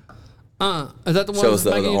and Is that the one Show that's us the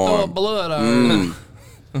making other you throw arm. up blood?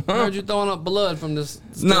 I heard you throwing up blood from this.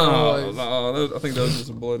 no, steroids. I think those was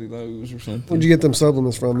a bloody nose or something. Where'd you get them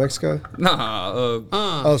supplements from? Mexico? Nah,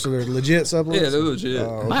 Oh, so they're legit supplements? yeah, they're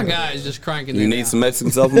legit. My guy is just cranking You it need out. some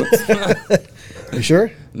Mexican supplements? You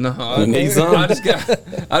sure? No, You need some? I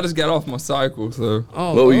just got off my cycle, so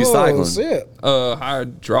Oh, What were you Oh, cycling? shit.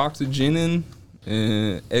 hydroxygenin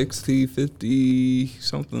and XT50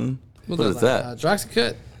 something. What is that?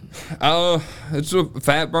 Droxycut. It's a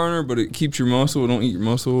fat burner, but it keeps your muscle. It don't eat your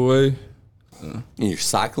muscle away. And you're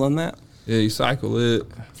cycling that? Yeah, you cycle it,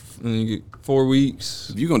 and you get 4 weeks.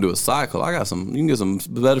 If you're gonna do a cycle, I got some. You can get some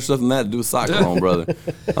better stuff than that to do a cycle on, brother.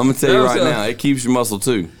 I'm gonna tell you That was right now, it keeps your muscle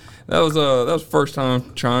too. That was the first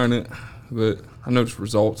time trying it, but I noticed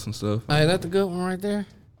results and stuff. Hey, that's the good one right there.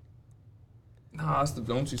 Nah,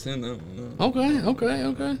 don't you send that one? No.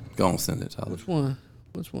 Okay. Go on, send it, Tyler. Which one?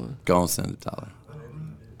 Which one? Go on, send it, Tyler.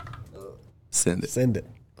 Send it. Send it.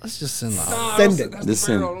 Let's just send the. Send it. That's Just the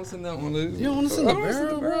send barrel. Don't send that one, dude. You don't want to send the I don't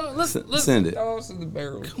barrel, bro? Let's Send it. Oh, send the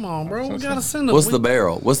barrel. come on, bro. We gotta send the. What's the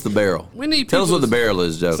barrel? What's the barrel? We need Tell us what the people's- barrel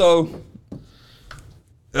is, Joe. So,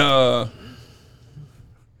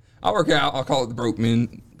 I work out. I call it the broke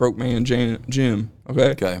man gym. Okay.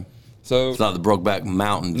 Okay. So It's not the Brokeback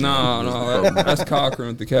Mountain. Gym. no, that's Cochran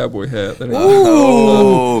with the cowboy hat. That ain't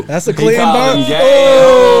Oh, That's a he clean called him burn. gay.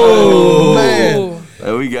 Oh, man.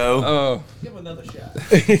 There we go. Give him another shot.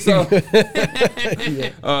 So,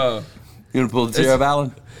 You want to pull the chair up,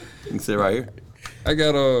 Alan? You can sit right here. I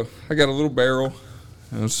got a little barrel.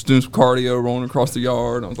 I was doing some cardio, rolling across the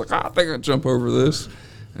yard. I was like, I think I can jump over this,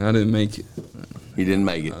 and I didn't make it. He didn't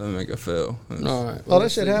make it. I didn't make a fail. All right. Oh,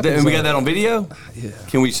 that shit happens. And we got that on video? Yeah.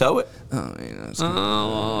 Can we show it? Oh, man, that's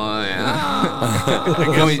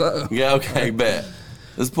Can we? Yeah, okay, bet.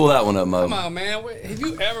 Let's pull that one up, Mo. Come on, man. Have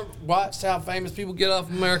you ever watched how famous people get off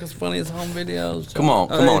America's Funniest Home Videos? Come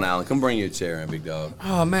on, Alan. Come bring your chair in, big dog.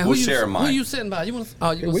 Oh man, We'll who share you, mine. Who you sitting by? You want?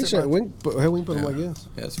 Oh, you We gonna sit can, by? we can put them like this.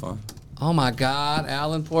 Yeah, it's fine. Oh my God,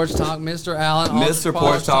 Alan Porch Talk, Mr. Allen. Mr.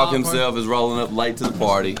 Porch Talk himself is rolling up late to the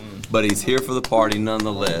party, but he's here for the party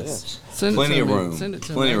nonetheless. Send it Plenty to of me. room. Send it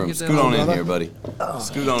to Plenty me. of room. Get that Scoot on in brother. here, buddy.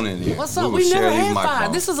 Scoot on in here. What's We up? will We share never these had five.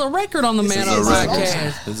 microphones. This is a record on the Man This on is a record.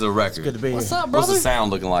 Podcast. This is a record. Good to be here. What's up, What's brother? the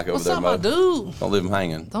sound looking like over What's there, up, my bud? dude? Don't leave him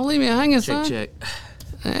hanging. Don't leave me hanging, son. Check.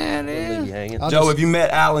 There it Leave you is. hanging. Joe, have you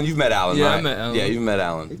met Alan? You've met Alan, Yeah, right? I met Alan. Yeah, you've met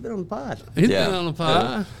Alan. He's been on the pod. He's Yeah. been on the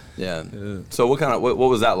pod. Yeah. So what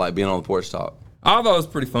was that like being on the porch talk? I thought it was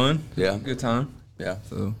pretty fun. Yeah. Good time. Yeah.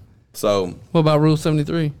 So So What about Rule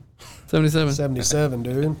 73? 77? 77,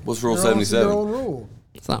 dude. what's Rule Your own 77? rule.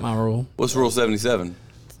 It's not my rule. What's Rule 77?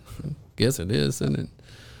 Guess it is, isn't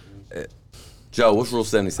it? Joe, what's Rule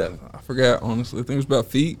 77? I forgot, honestly. I think it was about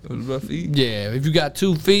feet. It was about feet. Yeah, if you got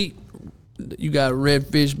 2 feet, you got red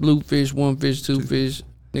fish, blue fish, 1 fish, 2 fish,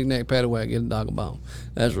 knick-knack, paddywhack, get a dog a bone.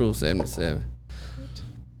 That's Rule 77.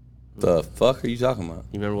 The fuck are you talking about?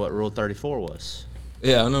 You remember what Rule 34 was?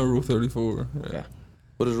 Yeah, I know Rule 34. Yeah.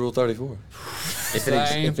 What is Rule 34?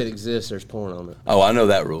 Same. If it exists, there's porn on it. Oh, I know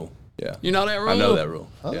that rule. Yeah. You know that rule? I know that rule.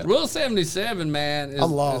 Yeah. Rule 77, man, is,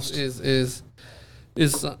 I'm lost. Is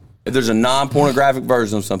If there's a non-pornographic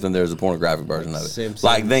version of something, there's a pornographic version of it. Simpsons.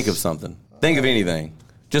 Like, think of something. Think of anything.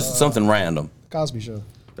 Just something random. Cosby Show.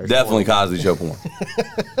 There's Definitely porn. Cosby Show porn.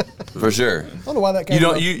 For sure. I don't know why that came You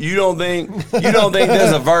don't up. you don't think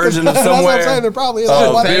there's a version of That's what somewhere? I'm saying. There probably is.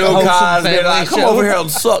 Oh, Why that Bill came up. Cosby, family like, come show. over here and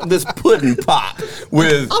suck this pudding pop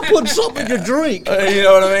with. I put something in your drink. You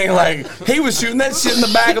know what I mean? Like, he was shooting that shit in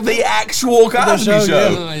the back of the actual Cosby show, show.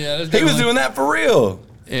 yeah. Oh, yeah, that's He was definitely- doing that for real.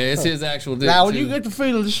 Yeah, it's his actual dick, Now, when too. you get to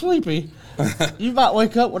feeling sleepy, you might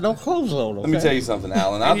wake up with no clothes on. Okay? Let me tell you something,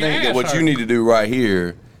 Alan. I And your think that ass what you hurt. need to do right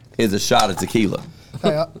here is a shot of tequila.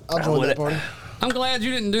 Hey, I'll join with that it. party. I'm glad you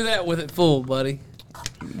didn't do that with it full, buddy.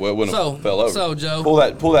 Well, it wouldn't So- have fell over. so, Joe.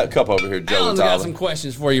 pull that cup over here, Joe. Alan's and got Tyler. some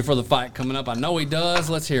questions for you for the fight coming up. I know he does.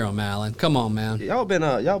 Let's hear them, Alan. Come on, man. Y'all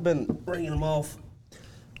been bringing them off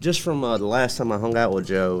just from the last time I hung out with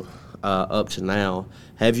Joe up to now.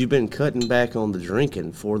 Have you been cutting back on the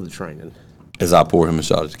drinking for the training? As I pour him a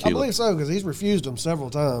shot of I tequila, believe so because he's refused them several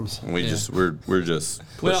times. and we're just We pushing.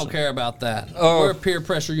 don't care about that. Oh. We're Peer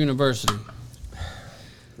Pressure University.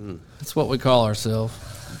 That's what we call ourselves.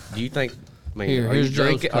 Do you think? I mean, Here, are here's you Joe's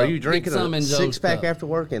drinking? cup. Are you Get drinking some a in Joe's 6-pack cup. after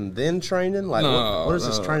work and then training? Like, No, what does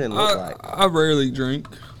this training look like? I rarely drink.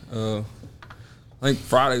 I think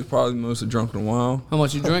Friday's probably the most I've drunk in a while. How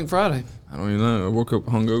much you drank Friday? I don't even know. I woke up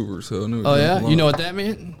hungover, so I knew. Oh, yeah? You know what that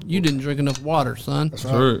meant? You didn't drink enough water, son. That's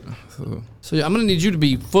right. So, So I'm going to need you to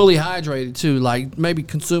be fully hydrated, too. Like, maybe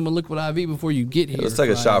consume a liquid IV before you get here. Let's take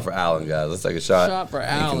a Friday. shot for Alan, guys. Let's take a shot. Shot for in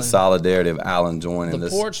Alan. solidarity of Alan joining The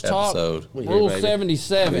this Porch Talk, episode. Rule baby.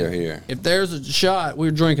 77. We're here. If there's a shot,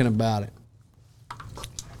 we're drinking about it.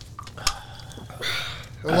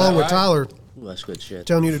 Along with right. Tyler Ooh, that's good shit.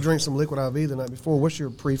 telling you to drink some liquid IV the night before. What's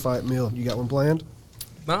your pre-fight meal? You got one planned?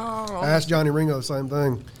 no. I asked Johnny Ringo the same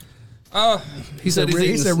thing. He said he's He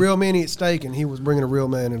eating. said real men eat steak, and he was bringing a real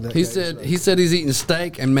man into that. He game, said so. he said he's eating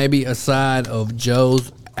steak and maybe a side of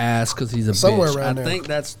Joe's ass because he's a Somewhere bitch. around I there. think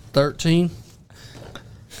that's 13,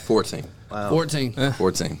 14. 14.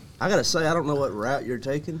 14. I gotta say, I don't know what route you're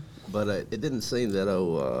taking, but it didn't seem that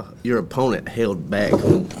your opponent held back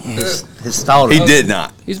his thought. He did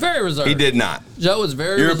not. He's very reserved. He did not. Joe is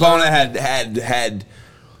very Your reserved. opponent had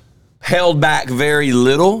held back very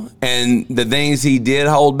little, and the things he did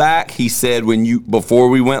hold back, he said before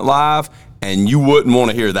we went live, and you wouldn't want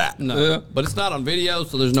to hear that. No, Yeah. but it's not on video,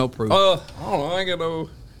 so there's no proof. I don't know. I ain't got no.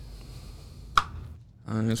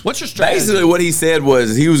 What's your strategy? Basically, what he said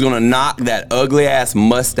was he was going to knock that ugly ass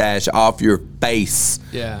mustache off your face,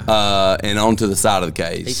 Yeah. and onto the side of the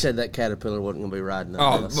cage. He said that caterpillar wasn't gonna be riding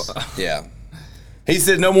on Oh, us. Yeah. He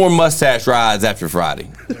said no more mustache rides after Friday.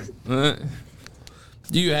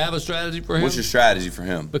 Do you have a strategy for him? What's your strategy for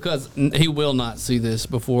him? Because he will not see this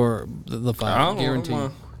before the fight. I don't know.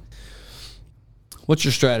 Guaranteed. What's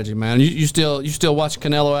your strategy, man? You still watch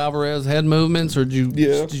Canelo Alvarez head movements, or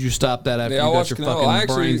did you stop that after Yeah, I you got watched your Canelo. fucking I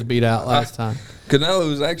actually- brains beat out last time? Canelo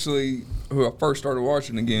was actually who I first started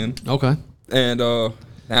watching again, Okay. and now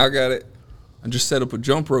I got it. I just set up a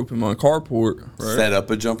jump rope in my carport. Right? Set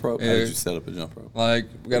up a jump rope? How Yeah. did you set up a jump rope? Like,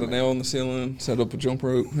 we got a nail in the ceiling, set up a jump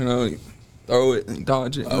rope. You know, throw it and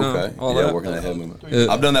dodge it. Okay. All Yeah, that. working that head movement. Yeah.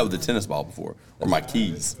 I've done that with the tennis ball before, or my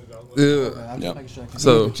keys. Yeah. Yep.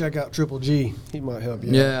 So, Check out Triple G. He might help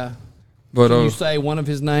you. Yeah. but Can you say one of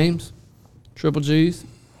his names? Triple G's?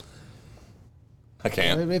 I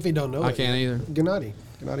can't. If he don't know I it. can't either. Gennady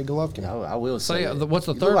Golovkin. I will say. What's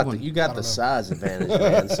the You third look like one? You got the size advantage,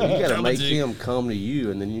 man. So you got to make him come to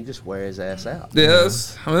you, and then you just wear his ass out. yeah,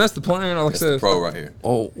 that's the plan. Like I That's the said, pro right here.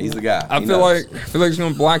 Oh. He's the guy. I He feel knows. like he's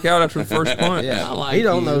gonna black out after the first punch. Yeah, I like he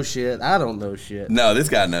don't you. know shit. I don't know shit. No, this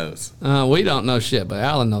guy knows. We don't know shit, but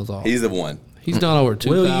Alan knows all. He's the one. He's done over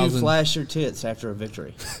 2,000. Will you flash your tits after a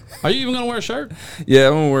victory? Are you even going to wear a shirt? Yeah,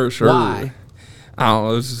 I'm gonna wear a shirt. Why? I don't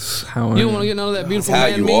know. It's just how I You don't am. want to get none of that beautiful How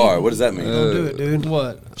man you meat? are. What does that mean? Don't do it, dude.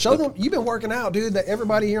 What? Show them. You've been working out, dude. That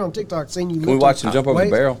everybody here on TikTok seen you. Can we watch him jump over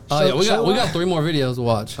the barrel? Oh, yeah, we got 3 more videos to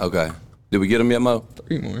watch. Okay. Did we get him yet, Mo?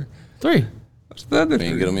 3 more. 3. What's that? We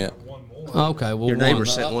didn't get him yet. Okay, well, Your neighbor one.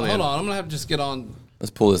 sent one Hold in. on, I'm going to have to just get on.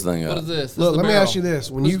 Let's pull this thing What up. is this? This Look, is the let me barrel. ask you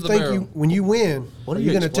this: when This you is the think barrel. when you win, What are are you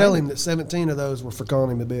you going to tell explaining? him that 17 of those were for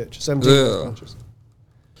calling him a bitch? 17 Yeah. punches.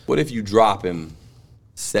 What if you drop him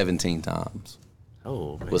 17 times?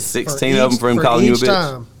 Oh, man. Was 16 of them for him calling you a each bitch?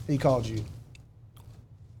 time he called you.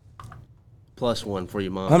 +1 for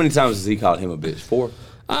your mom. How many times has he called him a bitch? 4?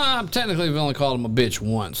 Technically, we've only called him a bitch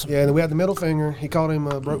once. Yeah, and then we had the middle finger. He called him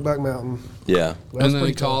Brokeback Mountain. Yeah. Well, that's And then he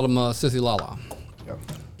pretty tough. called him Sissy Lala. Yeah.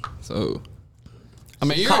 So I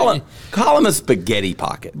mean, Call him a spaghetti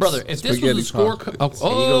pocket. brother, if this Spaghetti was a score... pocket.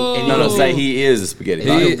 Oh, No, say he is a spaghetti You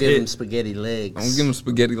pocket. don't give him spaghetti legs. I'm gonna give him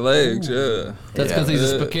spaghetti legs. Yeah. that's because Yeah. he's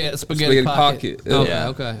a spaghetti Spaghetti pocket. pocket, yeah. Okay, Yeah.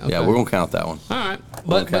 okay. Yeah, we're going to count that one. All right. We're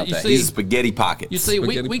gonna But count you that. see... He's a spaghetti pocket. You see,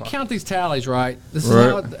 Spaghetti we pot. count these tallies, right? This is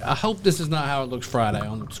Right. how I hope this is not how it looks Friday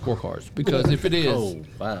on the scorecards, because if it is, Oh,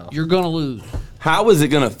 wow. you're gonna lose. How is it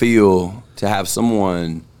going to feel to have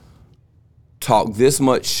someone talk this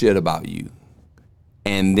much shit about you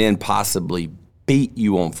and then possibly beat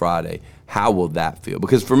you on Friday? How will that feel?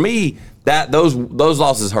 Because for me, those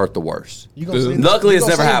losses hurt the worst. You gonna see Luckily, you it's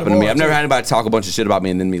gonna never see him happened to me. tomorrow, I've never too. had anybody talk a bunch of shit about me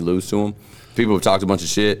and then me lose to them. People have talked a bunch of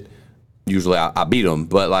shit. Usually, I beat them,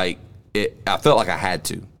 but like I felt like I had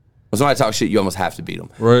to. When somebody talks shit, you almost have to beat them.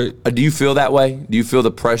 Right. Do you feel that way? Do you feel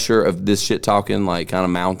the pressure of this shit talking like kind of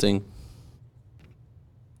mounting?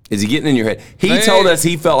 Is he getting in your head? He Hey. told us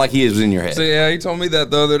he felt like he was in your head. So yeah, he told me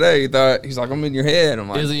that the other day. He's like, I'm in your head. I'm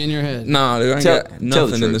like, Is he in your head? Nah, dude, I ain't Tell- got tell the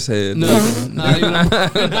nothing in truth. this head. No, not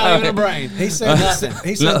even a brain. He said that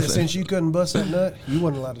Nothing. since you couldn't bust that nut, you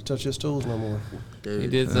wasn't allowed to touch his tools no more. Dude, He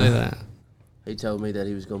did say that. he told me that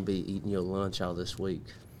he was going to be eating your lunch all this week.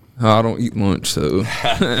 I don't eat lunch, so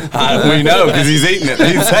We know because he's eating it.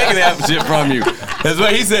 He's taking that shit from you. That's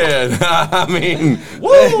what he said. I mean,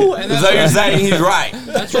 Woo! And so you're saying he's right.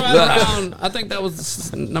 that's right. I think that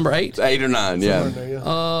was number 8. 8 or 9,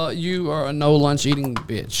 yeah. You are a no lunch eating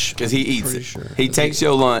bitch. Because he eats it. sure. He takes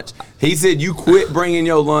your lunch. He said you quit bringing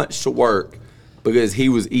your lunch to work because he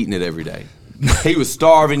was eating it every day. He was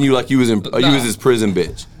starving you like you was his prison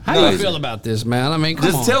bitch. How do you feel about this, man? I mean, come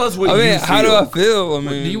on. Just tell us what I you mean, feel. how do I feel? I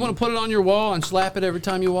mean, Do you want to put it on your wall and slap it every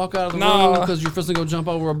time you walk out of the No. room because you're supposed to go jump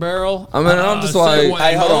over a barrel? I mean, I'm just like- segue,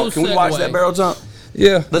 Hey, hold no on. Can we watch segue. that barrel jump?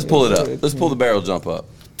 yeah. Let's pull it up. Let's pull the barrel jump up.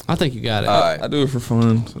 I think you got it. All right. I do it for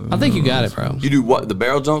fun. So. I think you got it, bro. You do what? The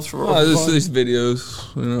barrel jumps for Just these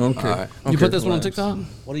videos. You know, I don't care. All right. I don't You care put this for one on laughs. TikTok?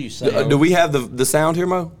 What do you say? Do we have the sound here,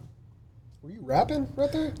 Mo? Were you rapping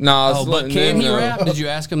right there? Nah, Oh, but can he rap? Did you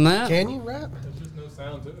ask him that? Can you rap?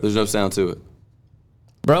 There's no sound to it.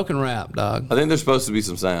 Broken rap, dog. I think there's supposed to be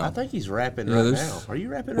some I sound. think he's rapping Yeah, right there's- now. Are you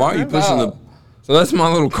rapping Why right are you now? pushing the? So that's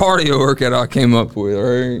my little cardio workout I came up with,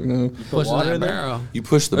 right? You know, Pushing water that in there? barrel. You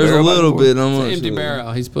push the there's a barrel. back little and forth? bit. I'm It's not an empty sure.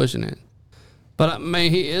 barrel. He's pushing it. But I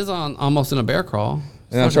mean, he is on almost in a bear crawl.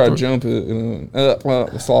 And I tried to jump it. You know,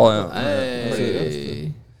 fall out.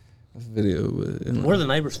 Hey. That's a video, but you know. What do the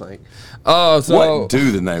neighbors think? Oh, so What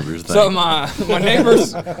do the neighbors think? so my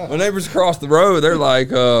neighbors across the road, they're like,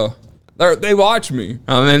 they watch me.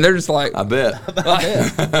 I mean, they're just like, I bet.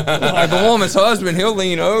 like the woman's husband, he'll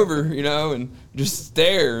lean over, you know, and just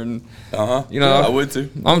stare, and you know, I would too.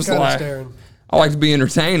 I'm just Kind of like, staring. I like to be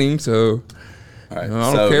entertaining, so All right. you know,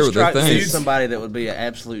 I don't care what Try they to see think. somebody that would be an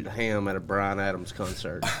absolute ham at a Brian Adams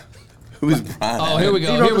concert. Who's Brian? Oh, here we Do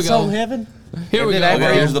go. you know Here the we song go. Heaven? Here we And go. then Okay,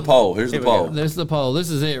 after- here's the poll. Here's the Here we go. poll. There's the poll. This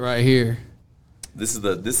is it right here. This is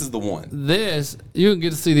the one. This, you get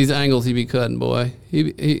to see these angles he be cutting, boy.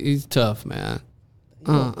 He's tough, man. You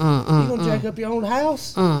gonna jack up your own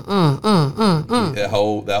house? That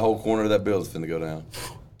whole corner of that building's finna go down. Is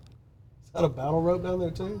that a battle rope down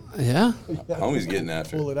there too? Yeah. Homie's getting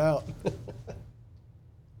after Pull it. it out.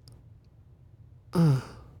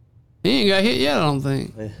 He ain't got hit yet, I don't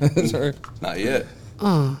think. Sorry. Not yet.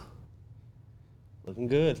 Looking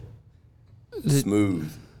good.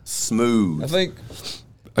 Smooth. I think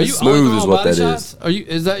Are you Smooth only is throwing what body that shots?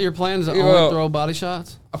 Is that your plan? Is to Yeah, only well- throw body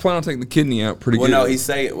shots? I plan on taking the kidney out pretty Well, good. no, he's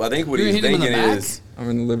saying. Well, I think what You he's hit him in the thinking back? is I'm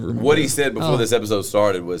in the liver. what he said before Oh. this episode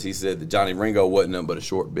started was he said that Johnny Ringo wasn't nothing but a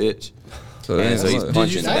short bitch, So, and so he's that's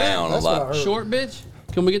punching say down a That's what I lot. heard. Short bitch?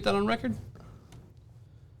 Can we get that on record?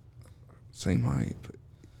 same height.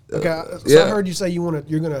 Okay, so yeah. I heard you say you're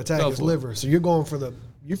gonna attack Go his for it. liver, so you're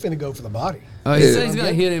finna go for the body. He Yeah. said he's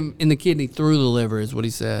gonna hit him in the kidney through the liver. Is what he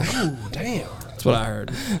said. Ooh, damn. That's what I heard.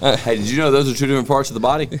 Hey, did you know those are two different parts of the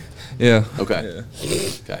body? Yeah. Okay.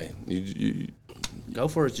 Okay. Go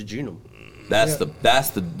for his jejunum. That's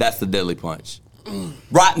the deadly punch.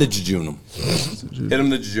 Right in the jejunum. Hit him in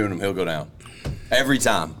the jejunum, he'll go down. Every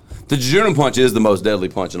time. The jejunum punch is the most deadly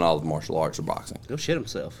punch in all of martial arts or boxing. He'll shit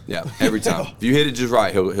himself. Yeah, every time. If you hit it just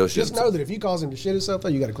right, he'll shit Just know himself. that if you cause him to shit himself, though,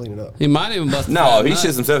 you got to clean it up. He might even bust. a No, fat he nut.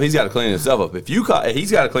 shits himself, he's got to clean himself up. He's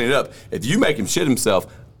got to clean it up. If you make him shit himself,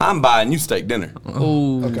 I'm buying you steak dinner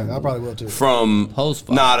Ooh, Okay, I probably will too. from Host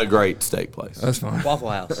fight. not a great steak place. That's fine. Waffle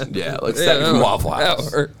House. Yeah, like steak from Waffle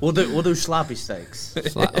House. We'll do sloppy steaks.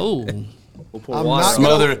 ooh. We'll pour I'm water.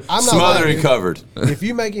 not on it. I'm not Smothered lying, and covered. If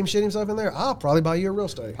you make him shit himself in there, I'll probably buy you a real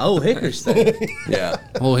steak. Oh, hickory steak. Yeah.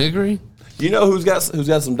 Old Hickory, You know who's got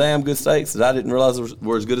some damn good steaks that I didn't realize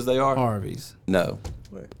were as good as they are? Harvey's, No.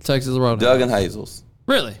 Texas Roadhouse. Doug and Hazel's.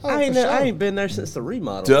 Really? I for sure. ain't been there since the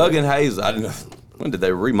remodel. Doug and Hazel. I didn't know. When did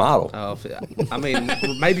they remodel? Oh, I mean,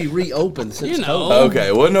 maybe reopened since You know. COVID.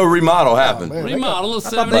 Okay, well, no remodel happened. man. Remodel of I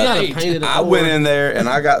thought they got it 78. painted. I went in there and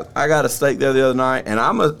I got a steak there the other night, and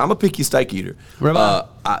I'm a picky steak eater. Ribeye?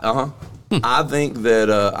 I think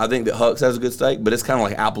that Huck's has a good steak, but it's kind of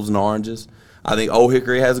like apples and oranges. I think Old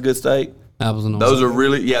Hickory has a good steak. Apples and Those oranges. are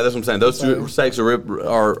really that's what I'm saying. Those two steaks are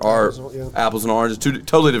Yeah. apples and oranges, two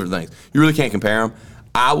totally different things. You really can't compare them.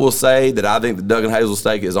 I will say that I think the Doug and Hazel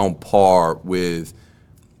steak is on par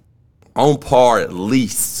at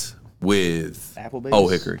least with Applebee's?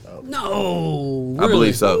 Old Hickory. No, I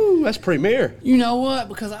believe so. Ooh, that's premier. You know what?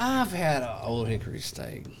 Because I've had an Old Hickory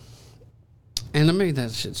steak, and to me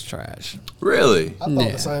that shit's trash. Really? I thought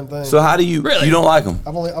Yeah. the same thing. So how do you Really? you don't like them?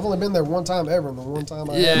 I've only been there one time ever, and the one time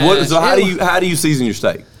I Yeah. What? So how do you season your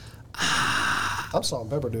steak? I'm salt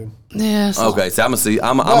and pepper, dude. Yeah. So Okay, so I'm a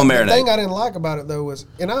But marinade. The thing I didn't like about it though was,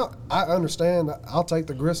 and I understand, I'll take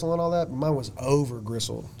the gristle and all that, but mine was over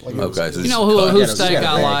gristled. Like, it was- Okay, so You know whose Yeah, steak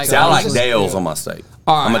yeah, I yeah. like? See, I like just- Dale's yeah. on my steak.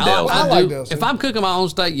 All right, I'm a Dale's. I I like do. Dale's, If too. I'm cooking my own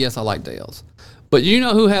steak, yes, I like Dale's. But you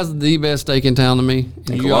know who has the best steak in town to me?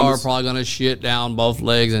 And you are Columbus? probably going to shit down both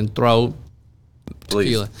legs and throw Please,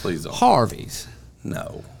 tequila. please don't. Harvey's.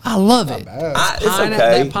 No, I love it. bad. it's okay.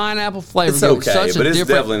 That pineapple flavor. It's gives okay, such a but it's different.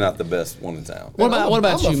 definitely not the best one in town. What I'm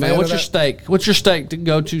about a you, man? fan What's of your that. steak? What's your steak to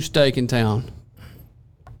go to steak in town?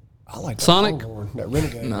 I like that Sonic? Longhorn, that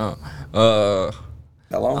Renegade. No.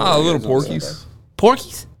 How long? Little Porkies.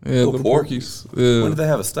 Porkies? Yeah, Little little Porkies. Porkies. When did they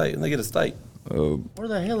have a steak? When they get a steak? Where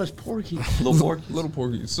the hell is Porky? Little Porky. Little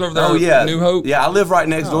Porkies. It's over there Oh at yeah, New Hope. Yeah, I live right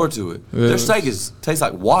next door to it. Their it's- steak tastes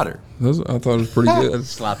like water. I thought it was pretty good.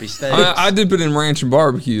 Sloppy steak. I did put in ranch and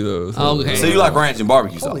barbecue though. So Okay. So you like ranch and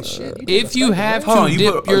barbecue sauce? Holy shit! If you have Hold to on, you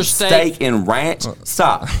dip put your a steak in ranch?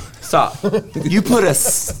 Stop. You put a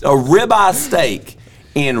ribeye steak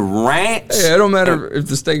in ranch? Yeah, it don't matter if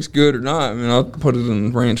the steak's good or not. I mean, I'll put it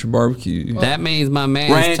in ranch and barbecue. That means my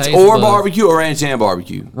man Ranch taste or buds- barbecue or ranch and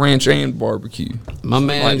barbecue? Ranch and barbecue. My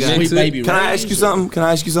man Like got mix Sweet it. baby Can I ask you something? Can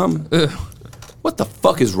I ask you something? What the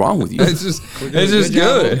fuck is wrong with you? It's just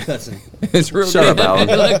good. It's real Shut good. up,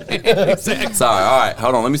 Alan. Sorry. All right,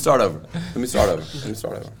 hold on. Let me start over.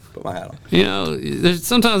 Put my hat on. You know,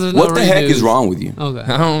 sometimes there's What no the heck redos. is wrong with you? Okay.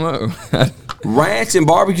 I don't know. Ranch and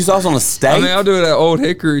barbecue sauce on a steak? I mean, I'll do it at Old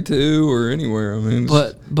Hickory too, or anywhere. I mean,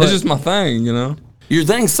 But- it's just my thing, you know. Your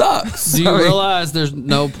thing sucks. Do you Sorry. realize there's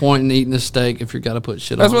no point in eating a steak if you got to put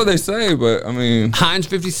shit That's on what it? they say, but I mean, Heinz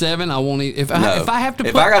 57, I won't eat. If I have to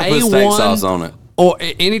If put I gotta put A1 steak sauce on it. or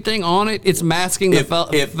anything on it, it's masking the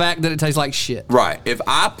If- fact that it tastes like shit. Right. If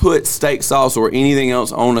I put steak sauce or anything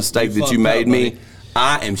else on a steak that you fucked made up, me, buddy.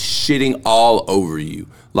 I am shitting all over you.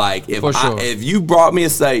 Like For sure. if you brought me a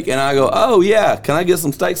steak and I go, oh yeah, can I get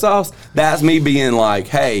some steak sauce? That's me being like,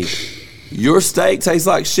 hey, your steak tastes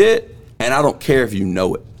like shit, and I don't care if you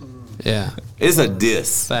know it. Yeah. It's a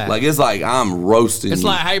diss. Fact. Like it's like I'm roasting. It's you.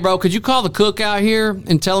 like, hey, bro, could you call the cook out here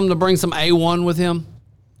and tell him to bring some A1 with him?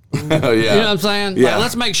 oh, yeah. You know what I'm saying? Yeah. Like,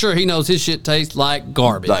 let's make sure he knows his shit tastes like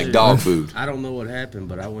garbage. Like dog food. I don't know what happened,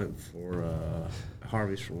 but I went for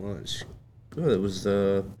Harvey's for lunch. Oh, it was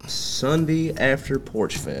Sunday after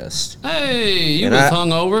Porch Fest. Hey, you And was I-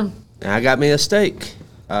 hungover. And I got me a steak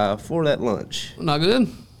for that lunch. Not good.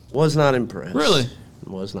 Was not impressed. Really?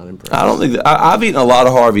 Was not impressed. I don't think I've eaten a lot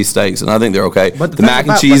of Harvey's steaks, and I think they're okay. But the mac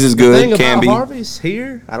and cheese is good. The thing Can about be. Harvey's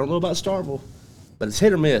here, I don't know about Starville, but it's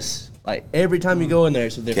hit or miss. Like every time you go in there,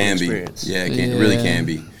 it's a different Can be. experience. Yeah, it really can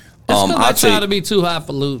be. That's I'll because they tell try to be too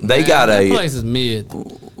highfalutin. They man. got that a- place is mid.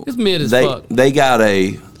 It's mid as fuck. They got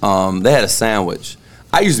they had a sandwich.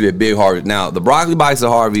 I used to be a big Harvey. Now the broccoli bites at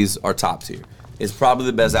Harvey's are top tier. It's probably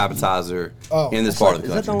the best appetizer in this part of the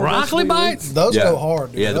Is that country. the one Broccoli that's sweet? bites? Those Yeah. go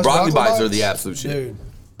hard, dude. Yeah, the Those broccoli bites are the absolute shit. Dude,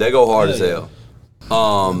 They go hard as hell.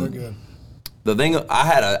 they're good. The thing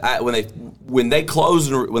when they closed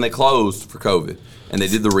for COVID and they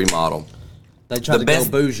did the remodel. They tried to go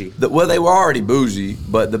bougie. Well, they were already bougie,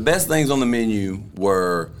 but the best things on the menu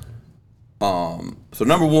were, so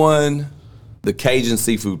number one, the Cajun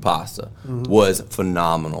seafood pasta was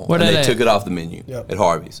phenomenal. Where and that they at? took it off the menu Yep. at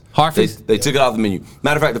Harvey's. Harvey's? They took it off the menu.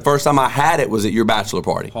 Matter of fact, the first time I had it was at your bachelor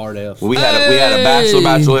party. Hard F. We had a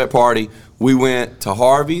bachelorette party. We went to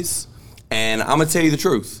Harvey's, and I'm gonna tell you the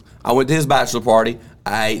truth. I went to his bachelor party.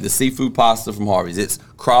 I ate the seafood pasta from Harvey's. It's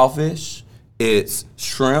crawfish, it's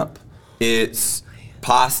shrimp, it's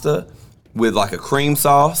pasta with like a cream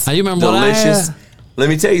sauce. Now, you remember what I delicious. had? Let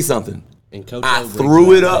me tell you something. And Coco I brings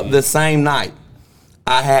threw it back up the same night.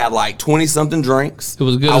 I had like 20-something drinks. It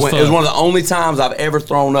was good I as went, It was fuck. one of the only times I've ever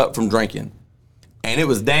thrown up from drinking. And it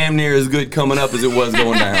was damn near as good coming up as it was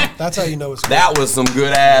going down. That's how you know it's good. That was some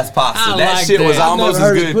good ass pasta. I That like shit was that. I've almost never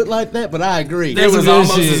heard as it good. put like that, but I agree. It That's was good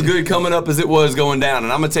almost shit. as good coming up as it was going down.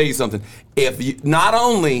 And I'm gonna tell you something. If you not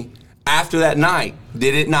only after that night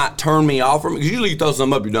did it not turn me off from it, because usually you throw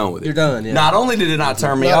something up, you're done with it. You're done, yeah. Not only did it not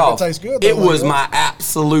turn me Not if it off, tastes good, it though, was like my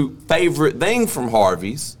absolute favorite thing from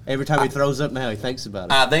Harvey's. Every time he throws up now, he thinks about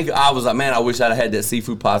it. I think I was like, man, I wish I'd had that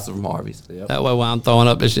seafood pasta from Harvey's. That way, while I'm throwing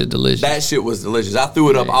up, that shit delicious. That shit was delicious. I threw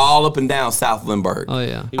it up all up and down South Lindbergh. Oh,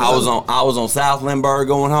 yeah. I was on South Lindbergh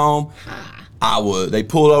going home. They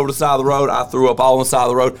pulled over the side of the road. I threw up all on the side of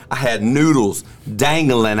the road. I had noodles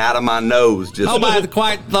dangling out of my nose. Just Nobody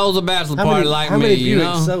quite throws a bachelor How party many, like how me, many you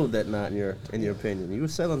Buicks know? sold that night in your opinion? You were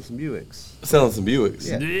selling some Buicks. selling some Buicks.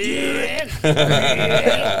 Yeah.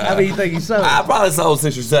 How many you think you sold? I probably sold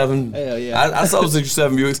 6 or 7. Hell yeah. I sold 6 or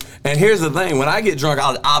 7 Buicks. And here's the thing: when I get drunk,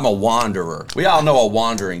 I'm a wanderer. We all know a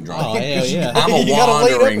wandering drunk. Oh, hell yeah. I'm a You gotta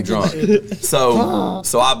lead up wandering with drunk. this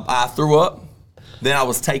So I threw up. Then I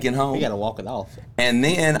was taken home. You got to walk it off. And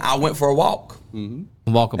then I went for a walk.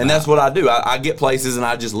 Walk about. And that's what I do. I get places and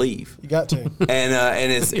I just leave. You got to. And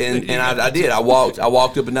I did. I walked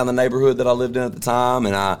up and down the neighborhood that I lived in at the time,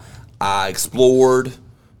 and I explored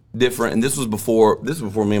different. And this was before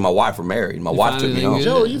me and my wife were married. My wife found took me anything home. good?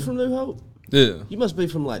 Joe, are you from New Hope? Yeah. You must be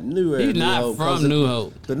from like New Era. He's New not Hope, 'cause from New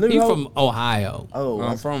Hope. The New He's Hope? from Ohio. Oh,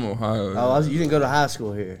 I'm from Ohio. you didn't go to high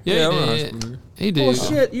school here. Yeah, Yeah, I he went to high did. school here. He did. Well,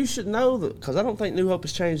 shit, you should know that because I don't think New Hope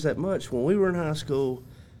has changed that much. When we were in high school,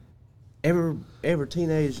 every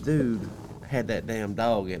teenage dude had that damn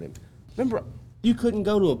dog in him. Remember, you couldn't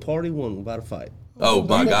go to a party one without a fight. Oh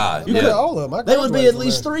my God! You got Yeah, all of them. There would be at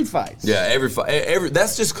least 3 fights. yeah. Every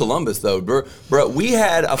that's just Columbus though, bro. We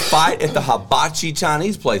had a fight at the Hibachi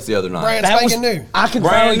Chinese place the other night. Brand That was, spanking new. I can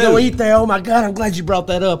Brand finally go new. eat there. Oh my God, I'm glad you brought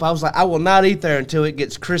that up. I was like, I will not eat there until it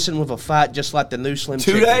gets christened with a fight, just like the new Slim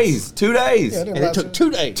 2 Chickens. days. 2 days. Yeah, And it took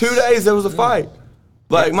 2 days. 2 days. There was a fight.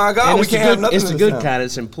 Like my God, And we it's the can't have good, nothing. it's the good kind.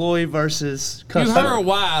 It's employee versus You customer. heard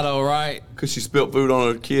why though, right? Because she spilled food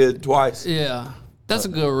on her kid twice. Yeah, that's a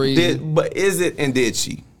good reason. But is it and did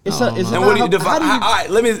she? It's Oh, a, it's And not what do you how- define? how do you- All right,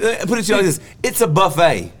 let me put it to you like this: it's a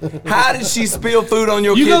buffet. How did she spill food on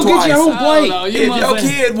your You kid go get twice? your own I plate. don't know. You If must your have-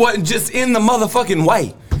 kid wasn't just in the motherfucking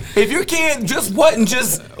way, if your kid just wasn't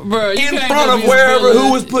just Bruh, you in can't front just of be wherever spilling-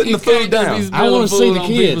 who was putting you the food can't just be down. spilling I wanna see food the on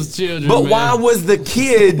kid. people's children, But man. why was the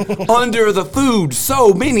kid under the food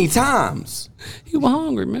so many times? He was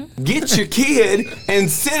hungry, man? Get your kid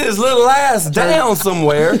and sit his little ass down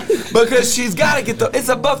somewhere because she's got to get the. It's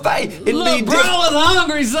a buffet. It'd be Look, bro different. was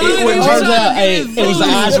hungry, son. It He was- was Turns trying out, to hey, get his it was the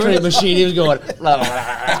food. ice cream machine. He was going.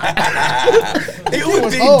 It would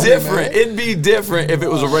was be hungry, different. man. It'd be different if it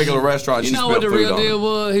was a regular restaurant. You She know what spilled the food real on deal it.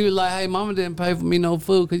 was? He was like, "Hey, mama didn't pay for me no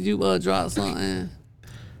food. Could you drop something?"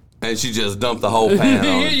 And she just dumped the whole pan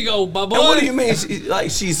on Here it. you go, my boy. And what do you mean?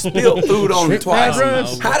 She spilled food on it twice.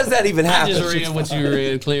 fries? How does that even I happen? just read what you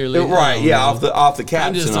read clearly. Right, yeah, off the I'm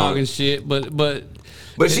caption. just on talking it. shit, but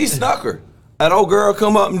But she snuck her. That old girl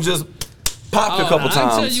come up and just Popped a couple I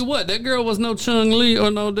times. tell you what, that girl was no Chung Lee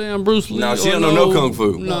or no damn Bruce Lee. No, she or don't know no kung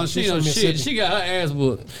fu. No, she don't shit. She got her ass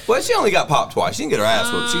whooped. Well, she only got popped twice. She didn't get her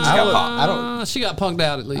ass whooped. She just got popped. She got punked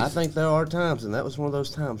out at least. I think there are times, and that was one of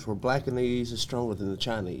those times where Blackanese is stronger than the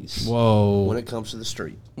Chinese. Whoa. When it comes to the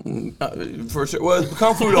street. For sure. Well,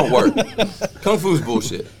 kung fu don't work. Kung fu's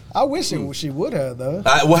bullshit. I wish she would have though.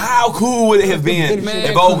 Well, how cool would it have been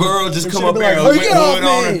if old girl just come up there and put hood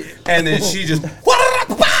on her, and then she just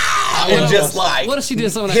and just like what if she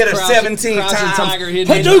did something hit her 17 times?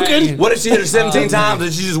 Hadouken! What if she hit her 17 times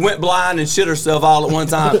and she just went blind and shit herself all at one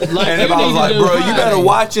time? And everybody was like, "Bro, you better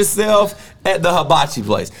watch yourself at the hibachi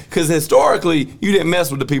place," because historically you didn't mess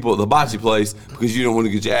with the people at the hibachi place because you don't want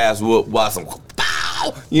to get your ass whooped by some,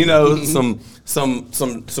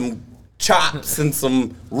 some chops and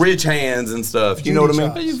some rich hands and stuff. You know what I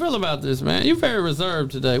mean? How you feel about this, man? You're very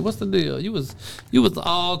reserved today. What's the deal? You was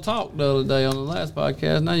all talk the other day on the last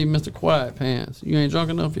podcast. Now you Mr. Quiet Pants. You ain't drunk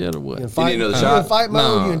enough yet or what? You in fight, another you shot? in fight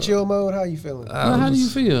mode? No. You in chill mode? How you feeling? Well, how do you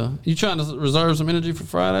feel? You trying to reserve some energy for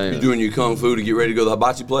Friday? You doing your kung fu to get ready to go to the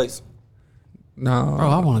hibachi place? No. Bro,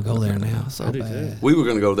 I want to go there now so bad. We were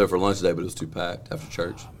gonna go there for lunch today, but it was too packed after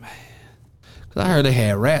church. Cause I heard they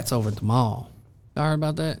had rats over at the mall. Y'all heard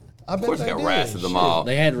about that? I bet Of course, they they got did. rats at the mall.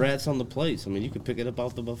 They had rats on the plates. I mean, you could pick it up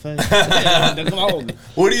off the buffet. Come on.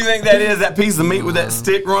 What do you think that is? That piece of meat with that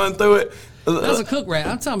stick running through it? That's a cook rat.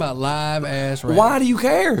 I'm talking about live ass rat. Why do you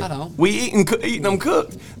care? I don't. We eating them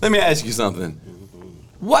cooked. Let me ask you something.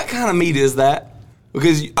 What kind of meat is that?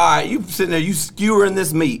 Because all right, you sitting there, you skewering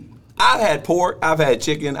this meat. I've had pork, I've had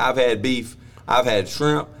chicken, I've had beef, I've had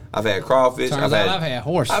shrimp, I've had crawfish, Turns out I've had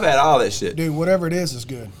horse. I've had all that shit. Dude, whatever it is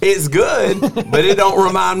good. It's good, but it don't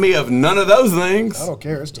remind me of none of those things. I don't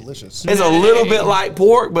care. It's delicious. It's a little bit like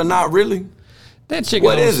pork, but not really. That chicken.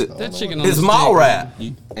 What is it? That chicken. On It's the mall stick. rat.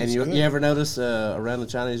 And you ever notice around the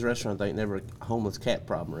Chinese restaurant, they ain't never a homeless cat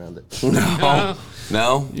problem around it.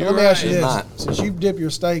 No. Let me ask you It's this: not. since you dip your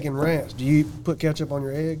steak in ranch, do you put ketchup on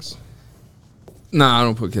your eggs? No, I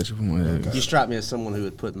don't put ketchup on my eggs. You strike me as someone who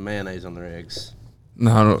would put mayonnaise on their eggs.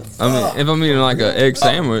 No, I don't. I mean, if I'm eating like an egg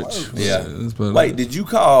sandwich, Yeah. let's put Wait, did you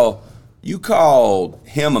called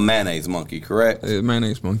him a mayonnaise monkey, correct?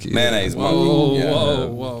 mayonnaise monkey. Mayonnaise Whoa, monkey. Yeah.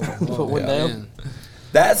 whoa. Put one down.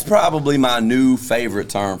 That's probably my new favorite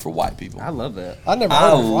term for white people. I love that. I never I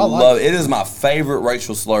heard of it. I like love it. It is my favorite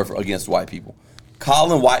racial slur against white people.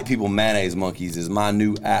 Calling white people mayonnaise monkeys is my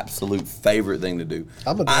new absolute favorite thing to do.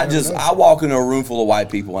 I walk into a room full of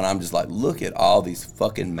white people and I'm just like, look at all these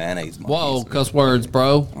fucking mayonnaise monkeys. Whoa, cuss words,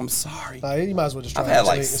 bro. I'm sorry. You might as well just try I've it. had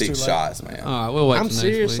like It's too 6 late. shots, man. All right, we'll wait. I'm till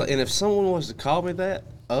serious. Next week. And if someone was to call me that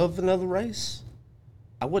of another race,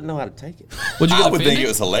 I wouldn't know how to take it. Would you I get would think offended? it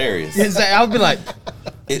was hilarious. I would be like,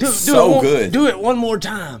 It's so good. Do it one more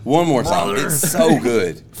time. One more time. It's so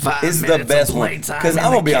good. It's the best one. Because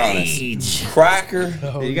I'm going to be honest. Cracker.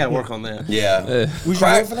 You got to work on that. Yeah. Would you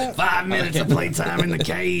wait for that? 5 minutes of playtime in the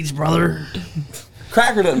cage, brother.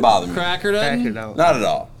 Cracker doesn't bother me. Cracker doesn't? Cracker don't. Not at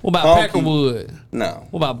all. What about Funky. Peckerwood? No.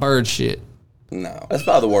 What about bird shit? No. That's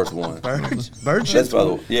probably the worst one. Bird shit. That's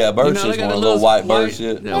probably bird You know, they shit's got one a of little white bird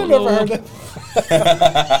shit. yeah, I've little- never heard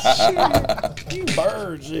that. You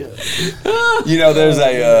birds, yeah. You know, there's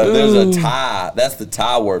a Thai. That's the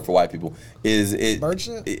Thai word for white people. Is it Bird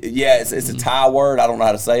shit? Yeah, it's a Thai word. I don't know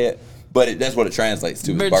how to say it, but that's what it translates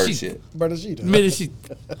to. Is Bird bird shit. shit. Bird is you. Minute she-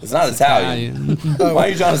 It's not Italian. Italian. Why are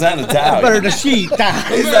you trying to sound Italian? of sheet. He's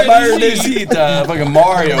that bird of shit. Fucking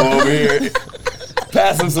Mario over here.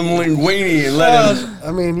 Pass him some linguine and let him.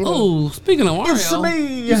 I mean, you know. Oh, speaking of Mario,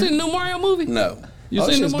 me. you seen the new Mario movie? No. You Oh,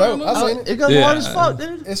 seen the shit's Mario dope. movie? I've seen it. It goes Yeah. hard as fuck,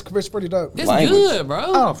 dude. It's pretty dope. It's Language. good, bro.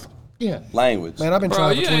 Oh, yeah. Language. Man, I've been Bro,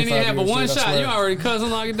 trying you for ain't 25 even have a years, one dude, I shot. swear. You already cussing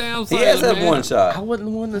like a damn He sailor, has that man. one I shot. wasn't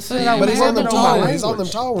the one that said Hey, I But was he's on them having tall my ones. He's on them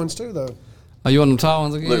language. tall ones too, though. Oh, you on them tall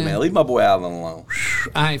ones again? Look, man, leave my boy Alan alone.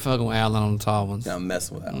 I ain't fucking with Alan on the tall ones. You're not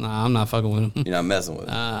messing with Alan. Nah, I'm not fucking with him. You're not messing with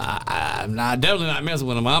him. I'm definitely not messing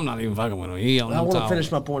with him. I'm not even fucking with him. He on I them want tall to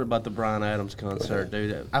finish ones. my point about the Bryan Adams concert,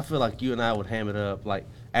 dude. I feel like you and I would ham it up. Like,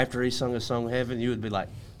 after he sung a song Heaven, you would be like,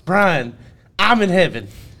 Brian, I'm in heaven.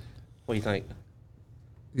 What do you think?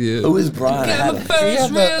 Yeah. Who is Brian Got my Adams? first He had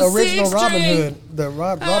the real original six Robin string. Hood. The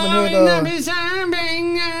Robin Oh, Hood,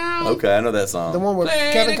 Okay, I know that song. the one with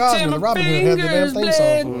Played Kevin it till Costner, my the Robin Hood, had the damn fingers theme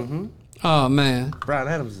bled. song. Oh, man. Bryan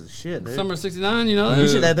Adams is the shit, dude. Summer 69, you know that? You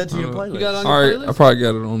should add that to your playlist. You got it on All your right, playlist? I probably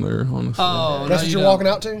got it on there, honestly. Oh, That's no, what you you're don't. walking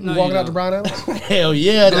out to? No, You walking you out to don't. Bryan Adams? Hell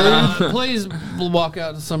yeah, dude. Please walk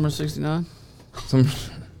out to Summer 69. Some,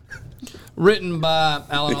 Written by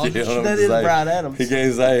Alan You Aldrich. don't know what That to is say. Bryan Adams. He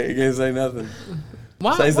can't say. He can't say nothing.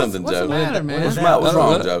 Why? Say something, what's Joe. the matter, man? What's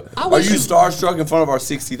wrong, Joe? I Are wish you you- starstruck in front of our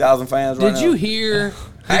 60,000 fans right Did now? you hear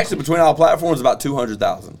Actually, between all platforms, about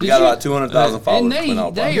 200,000. We got about 200,000 followers between all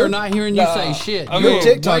And they platforms. are not hearing you say shit. I You're mean,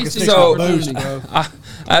 TikTok is wasting TikTok opportunity. boost, bro.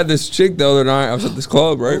 I had this chick the other night. I was at this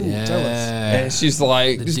club, right? Tell us. And she's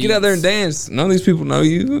like, just get out there and dance. None of these people know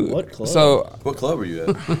you. What club? So, What club are you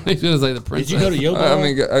at? He's gonna say the princess. Did you go to your bar? I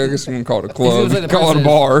mean, I guess we can call it a gonna club. say the Call it a princess.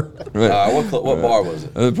 bar. What bar was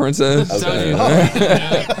it? The princess. Okay.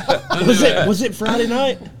 Was it Friday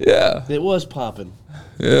night? Yeah. It was popping.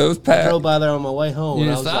 Yeah, it was I packed. drove by there on my way home. You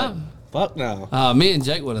and I didn't was stop? like, fuck no. Me and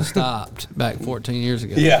Jake would have stopped back 14 years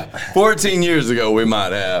ago. Yeah, 14 years ago we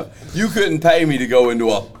might have. You couldn't pay me to go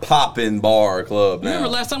into a poppin' bar or club now. Remember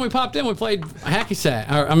last time we popped in, we played hacky sack.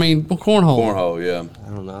 Cornhole. Cornhole, yeah.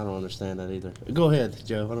 I don't know. I don't understand that either. Go ahead,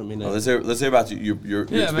 Joe. I don't mean that. Let's hear about your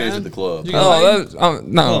experience man. at the club. You got laid?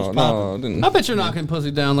 No, Club's I didn't. I bet you're knocking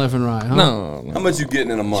pussy down left and right, huh? No, How much you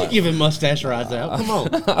getting in a month? Giving mustache rides out. Come on.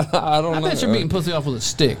 I don't I know. bet you're beating pussy off with a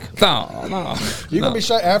stick. No. You're gonna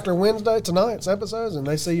be after Wednesday tonight's episodes, and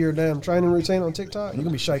they see your damn training routine on TikTok. You're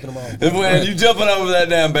gonna be shaking them off. When you jumping over that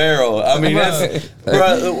damn barrel, I mean, that's,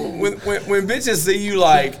 bro, when bitches see you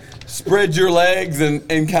like spread your legs and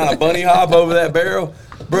kind of bunny hop over that barrel,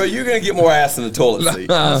 bro, you're gonna get more ass in the toilet seat.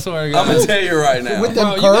 I swear to God. I'm gonna tell you right now. With Bro,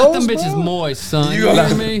 them you got them curls, bitches bro? moist, son. You You got-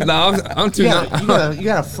 hear me? No, I'm too. You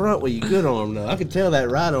got a front with your good arm though. I could tell that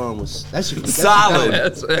right arm was that's your Solid.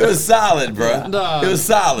 That's- It was solid, bro. Dog. It was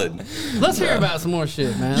solid. Let's hear about some more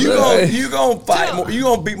shit, man. You gonna fight more. You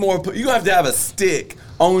gonna beat more. You gonna have to have a stick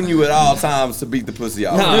on you at all times to beat the pussy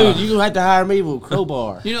off. Dude, you gonna have to hire me with a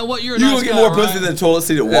crowbar. You know what? You're a You nice gonna get guy, more right? pussy than a toilet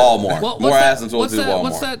seat at Walmart. What- More what's ass that- than toilet seat at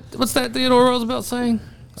Walmart. What's that Theodore Roosevelt saying?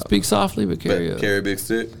 Speak softly, but carry But up. carry a big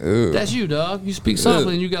stick. That's you, dog. You speak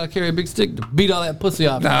softly, and you gotta carry a big stick to beat all that pussy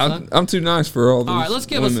off. Nah, son. I'm too nice for all these All right, let's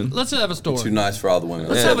women. let's have a story. Too nice for all the women.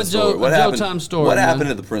 Let's Yeah, have the a story. Joe- What a Joe happened- time story, What man. happened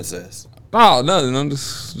to the princess? Oh, nothing. I'm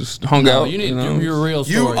just hung No, out. you need know? your real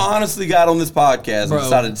You story. honestly got on this podcast Bro. and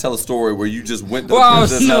decided to tell a story where you just went to the Well, I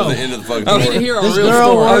was- princess at no. the end of the fucking We need to story. hear a This real girl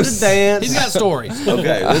story. wanted to dance. He's got stories.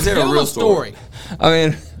 Okay, let's hear Give a him real a story. I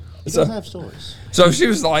mean, He does have stories. so she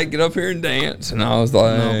was like, "Get up here and dance," and I was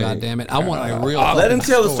like, No, God damn it! I want a real. Let him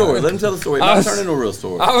fucking tell the story. Let him tell the story. I Not was- turn into a real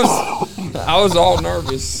story. I was all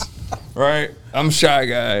nervous, right? I'm a shy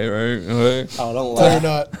guy, right? Okay. Oh, don't No, lie. you're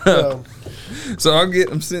not. No. So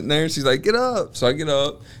I'm sitting there, and she's like, "Get up!" So I get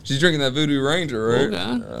up. She's drinking that Voodoo Ranger, right?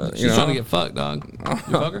 Okay. She's trying to get fucked, dog. You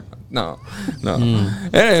fuck her? No.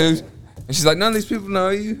 Anyways, and she's like, "None of these people know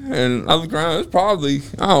you." And I look around. There's probably,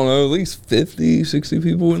 I don't know, at least 50, 60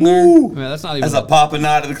 people in there. Man, that's not even. That's a popping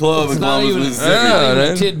night at the club in It's not Columbus, even- Mississippi. not even a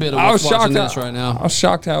man. tidbit of I what's was watching shocked this right now. I was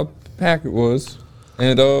shocked how packed it was,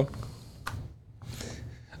 and I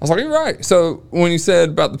was like, "You're right." So when you said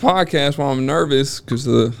about the podcast, well, I'm nervous because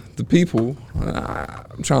the people.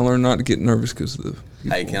 I'm trying to learn not to get nervous because of the.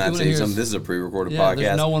 Hey, can I wanna tell you hear something? us- This is a pre-recorded Yeah, podcast.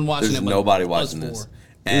 there's no one watching There's it but nobody us watching four. this.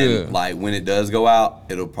 And Yeah. like when it does go out,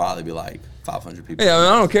 it'll probably be like 500 people. Yeah, I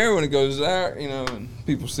mean, I don't care when it goes out, and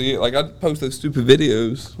people see it. Like I post those stupid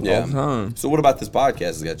videos all the time. So what about this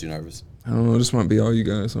podcast that got you nervous? I don't know. This might be all you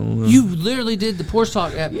guys. I don't know. You literally did the Porsche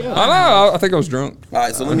Talk app. I know. I think I was drunk. All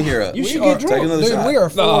right, so let me hear it. You should We are- get drunk. Take another Dude, shot. we are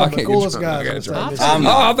four No, I of the can't get coolest drunk. I guys gotta on the drink. stage. I'm Oh,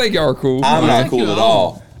 not. I think y'all are cool. I'm not think cool you're at on.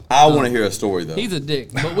 all. I want to hear a story though. He's a dick,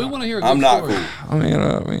 but we want to hear a good I'm not story. cool. I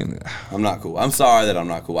mean, I'm not cool. I'm sorry that I'm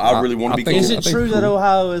not cool. I really want I to be think cool. Is I it think true that cool.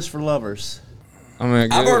 Ohio is for lovers? I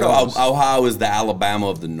mean, I I've heard guess. Ohio is the Alabama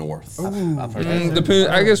of the North. I've heard that. Depends.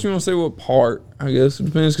 I guess you want to say what part. I guess it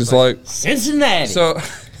depends because like Cincinnati. so.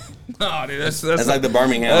 No, dude, that's That's like the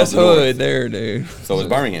Birmingham that's of the North. hood there, dude. So it's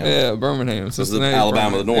Birmingham. Yeah, Birmingham. This is Cincinnati,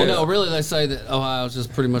 Alabama of the North. No, really, they say that Ohio is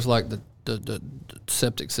just pretty much like the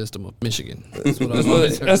septic system of Michigan. That's what I was going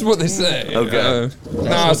to say. That's what they say. Okay. That's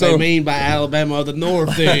Nah, what so they mean by Alabama of the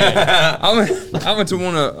North. Then. I went to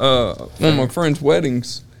one of my friend's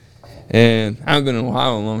weddings, and I haven't been in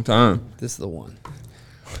Ohio in a long time. This is the one.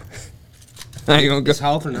 I ain't gonna go. Is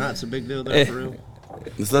Hawthorne Heights a big deal there for real?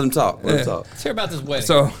 Let's let him talk. Let him talk. Let's hear about this wedding.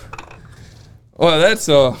 So, well, that's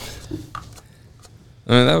I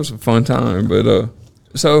mean, that was a fun time, but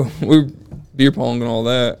so we were beer pong and all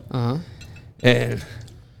that, and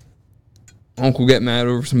Uncle got mad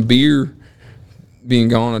over some beer being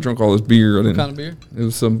gone. I drank all this beer. I didn't. What kind of beer? It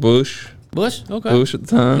was some Bush Bush? Okay. at the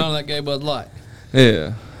time. None of that gay Bud Light.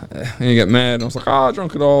 Yeah, and he got mad. And I was like, "Oh, I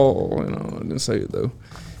drunk it all." I didn't say it though.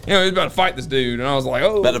 He was about to fight this dude, and I was like,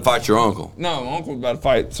 "Oh, Better fight your uncle. no, my uncle was about to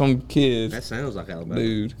fight some kid." That sounds like Alabama.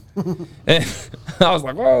 Dude. And I was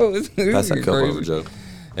like, whoa, this That's is a cup crazy. over joke.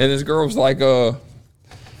 And this girl was like,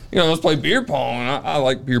 let's play beer pong. And I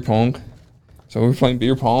like beer pong. So we were playing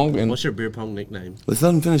beer pong, and What's your beer pong nickname? Let's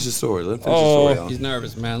let him finish his story. Let him finish his story, Alan. He's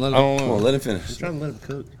nervous, man. Let I him. don't Come know. on, let him finish. I'm trying to let him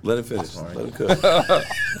cook. Let him finish. Let him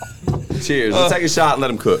cook. Cheers. Let's take a shot and let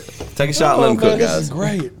him cook. Take a shot and let him cook, guys.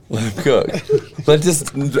 Great. Let him cook. Let this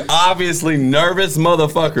obviously nervous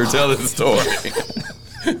motherfucker tell his story.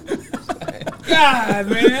 God,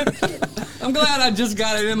 man. I'm glad I just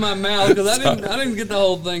got it in my mouth because I didn't get the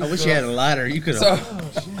whole thing. I wish you had a lighter. You could have.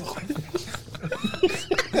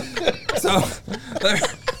 So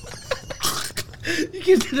You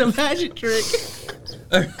can do the magic trick.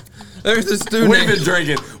 there's this dude. We've been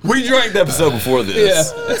drinking. We drank the episode before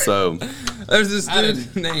this. Yeah. So There's this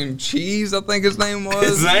dude named Cheese. I think his name was.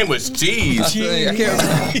 his name was Cheese. I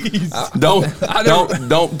can't remember.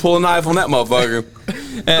 Don't pull a knife on that motherfucker.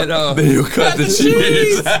 And Then you'll cut the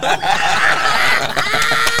cheese.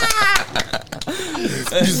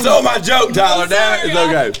 You stole my joke, Tyler. Damn it.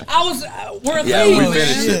 It's okay. I was. We're a Yeah, thing, we man.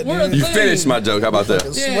 finished it. We're a You thing. finished my joke. How about that?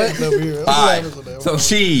 Sweating over here. All right. So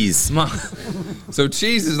Cheese. so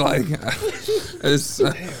Cheese is like, it's,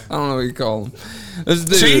 I don't know what you call him. This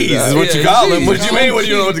dude, Cheese is what you call him. What you mean? What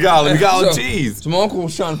do you know what to call him? You call him So- Cheese. So my uncle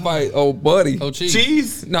was trying to fight old buddy. Oh, cheese.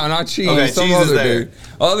 Cheese? No, not Cheese. Okay, some Cheese is other there. dude.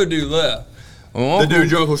 Other dude left. My The uncle-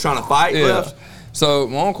 dude your uncle was trying to fight Yeah. left? So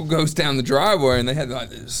my uncle goes down the driveway and they had like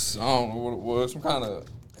this, I don't know what it was, some kind of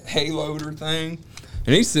hay loader thing.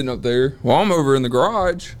 And he's sitting up there while I'm over in the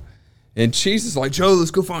garage. And Cheese is like, Joe, let's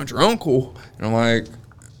go find your uncle. And I'm like,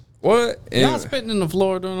 what? Y'all And, spitting in the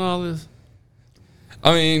floor doing all this?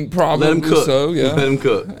 I mean, probably Let him cook. so, yeah. Let him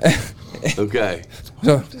cook. Okay.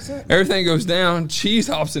 So everything goes down. Cheese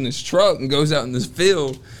hops in his truck and goes out in this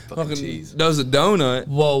field. Fucking Cheese. does a donut.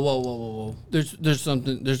 Whoa. There's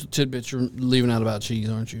something. There's a tidbit you're leaving out about cheese,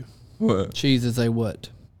 aren't you? What? Cheese is a what?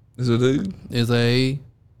 Is it a dude? Is a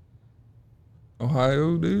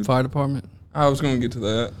Ohio dude? fire department. I was going to get to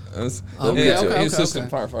that. That's, Okay, yeah, okay,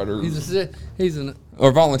 assistant okay. firefighter. He's in it.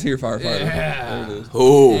 or volunteer firefighter. Yeah. There it is.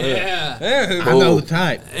 Oh. Yeah. Yeah. I know the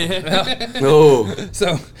type. Oh.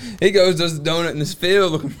 So he goes, does a donut in this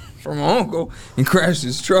field looking for my uncle and crashes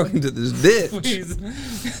his truck into this ditch.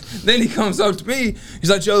 Then he comes up to me. He's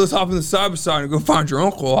like, Joe, let's hop in the side by side and go find your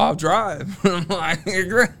uncle. I'll drive. I'm like,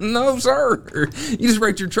 no, sir. You just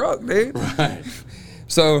wrecked your truck, dude. Right.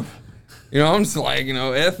 So, you know, I'm just like, you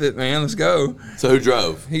know, F it, man. Let's go. So who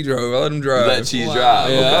drove? He drove. I let him drive. Let Cheese Wow. drive.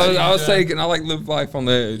 Yeah, Okay. I was taking, I like live life on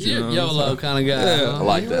the edge. You You're know? YOLO kind of guy. Yeah. I Huh?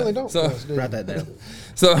 like You that. really don't. So- cuss, do you? Write that down.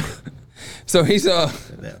 So he's Write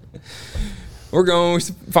that down. we're going,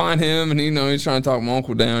 we find him, and you know he's trying to talk my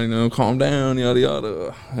uncle down, you know, calm down, yada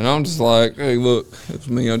yada. And I'm just like, hey, look, it's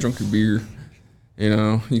me. I drunk your beer. You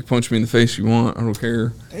know, you can punch me in the face if you want. I don't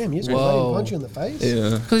care. Damn, you just Whoa. let him punch you in the face? Yeah.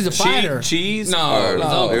 Because he's a fighter. Cheese? No, Or-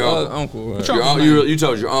 no, your uncle. uncle. What's Your your un- uncle's you, name? you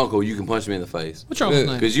told your uncle you can punch me in the face. What's your uncle's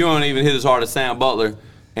name? Because you don't even hit as hard as Sam Butler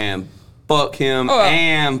and fuck him Oh,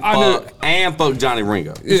 and fuck Johnny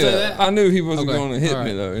Ringo. say Yeah, that? I knew he wasn't Okay, going to hit all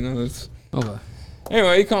me right. though. You know. It's, Okay.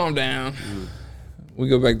 anyway, he calmed down. We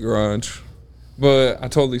go back to the garage, but I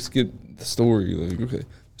totally skipped the story. Like, okay.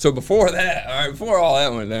 So before that, all right, before all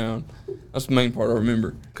that went down, that's the main part I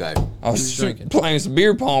remember. Okay. I was was drinking. playing some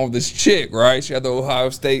beer pong with this chick, right? She had the Ohio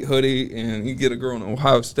State hoodie, and you get a girl in an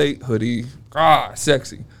Ohio State hoodie.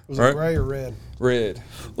 Sexy. Was right? it gray or red? Red.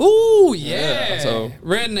 Ooh, yeah. so-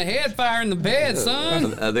 Red in the head, fire in the bed,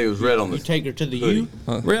 son. I think it was red on You the. take her to the U.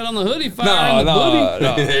 Red on the hoodie, fire in the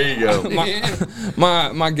booty. There you go.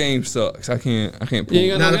 Yeah. My game sucks. I can't pull.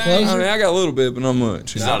 You ain't got Not no a game? closer? I mean, I got a little bit, but not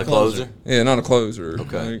much. He's not a closer. Yeah, not a closer.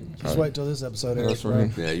 Okay. Just wait till this episode airs. That's bro.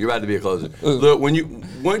 right. Yeah, you're about to be a closer. Look,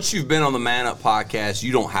 once you've been on the Man Up podcast,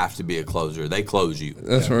 you don't have to be a closer. They close you.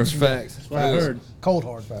 That's right. Facts. That's what I heard. Cold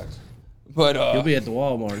hard facts. But You'll be at the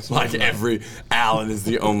Walmart. Like Alan is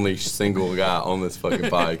the only single guy on this fucking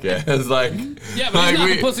podcast. Like, Yeah, but like he's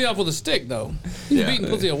knocking we- pussy off with a stick, though. He's Yeah. beating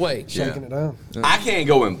pussy away. Yeah. Shaking it down. I can't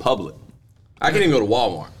go in public. I can't even go to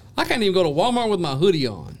Walmart. I can't even go to Walmart with my hoodie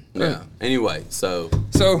on. Yeah. Anyway, so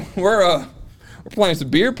so we're playing some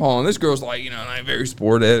beer pong. This girl's like, you know, I'm very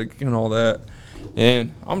sport addict and all that,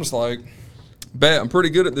 and I'm just like, bet I'm pretty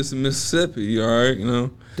good at this in Mississippi. All right, you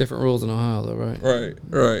know. Different rules in Ohio, though, right?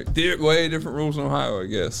 Right. Way different rules in Ohio, I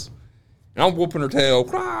guess. And I'm whooping her tail,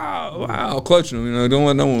 wow, clutching them, you know, don't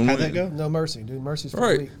let no one How'd win. that go? No mercy, dude. Mercy's for the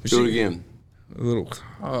Right. weak. But do it she- again. A little,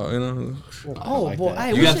 you know. Oh, like boy. that.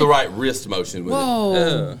 Hey, You got the right wrist motion with Whoa.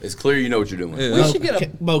 Yeah. it. It's clear you know what you're doing. Yeah. We should get a.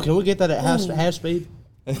 Bo, can we get that at half speed?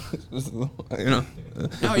 You know.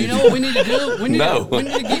 Oh, you know what we need to do? We need, No. we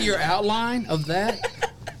need to get your outline of that.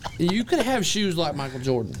 You could have shoes like Michael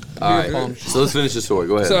Jordan. All Beer pong right. shoes. So let's finish the story.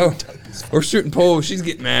 Go ahead. So we're shooting pool. She's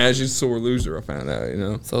getting mad. She's a sore loser. I found out, you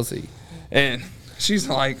know. So see. And she's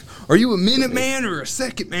like, "Are you a minute man or a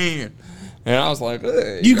second man?" And I was like,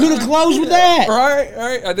 hey, You could have closed with that.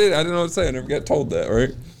 right. I didn't know what to say. I never got told that, right?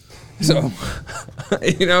 So,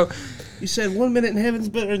 you know, You said 1 minute in heaven's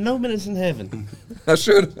better than no minutes in heaven. I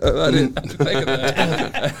should. I didn't think of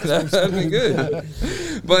that. That'd be good.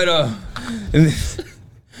 But and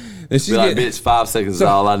she's Be like, getting, bitch, 5 seconds is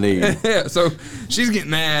all I need. yeah. So she's getting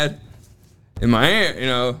mad, and my aunt, you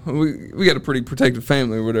know, we got a pretty protective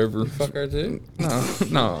family or whatever. Fuck her too.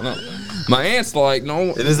 No. My aunt's like,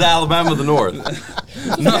 no. It is Alabama the North.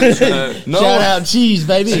 No, Shout out cheese,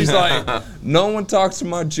 baby. She's like, no one talks to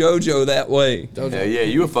my JoJo that way. Yeah,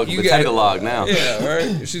 you a fucking You potato gotta- log now. Yeah,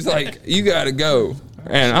 right. She's like, you gotta go,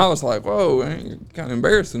 and I was like, whoa, man, you're kind of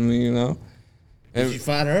embarrassing me, you know. Did you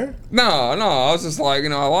fight her? No, I was just like, you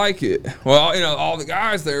know, I like it. Well, you know, all the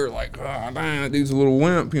guys there were like, oh, man, that dude's a little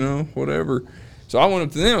wimp, you know, whatever. So I went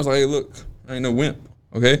up to them. I was like, hey, look, I ain't no wimp,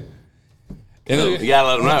 okay? And You gotta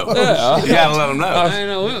let them know. Yeah. You gotta let them know. I ain't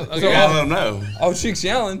know. You Okay. gotta let them know. oh, chick's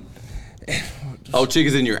yelling. Oh, chick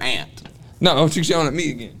is in your aunt. No, chick's yelling at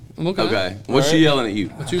me again. Okay. Okay. What's she yelling at you?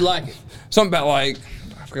 But you like it. Something about like,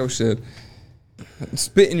 I forgot what she said.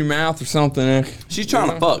 Spit in your mouth or something. She's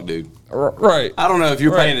trying to fuck, dude. Right. I don't know if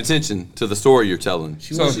you're Right. paying attention to the story you're telling.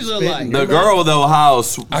 So, What she look like? The girl with the Ohio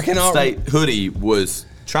I cannot- State hoodie was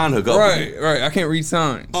trying to hook up with you. right. I can't read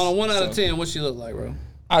signs. On a 1 out of 10, what she look like, bro?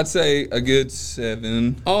 I'd say a good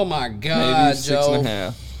 7, Oh my maybe God, 6.5.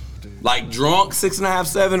 Joe. Like drunk 6.5,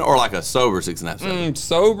 7, or like a sober 6.5, 7.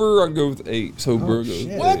 Sober, I'd go with 8. Sober, I'd go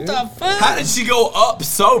with What 8. the fuck? How did she go up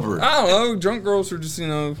sober? I don't know. Drunk girls are just, you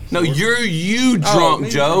know. No, you drunk, me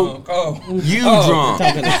Joe. drunk. Oh. You drunk.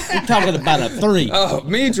 We're talking about a 3. Oh,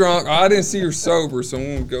 me drunk. I didn't see her sober, so I'm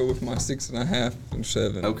going to go with my 6.5 and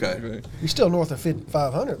 7. Okay. You're still north of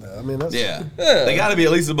 500 though. I mean, that's Yeah. Yeah. They got to be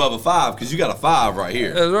at least above a 5 because you got a 5 right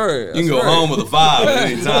here. That's right. You can go home with a 5 at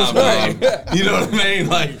any time, man. You know what I mean?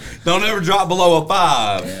 Like, don't ever drop below a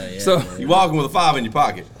 5. So, You walking with a 5 in your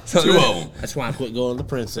pocket. Two of them. That's why I quit going to the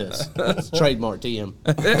princess. It's trademark TM.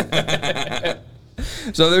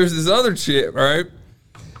 so there's this other chick, right?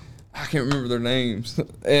 I can't remember their names.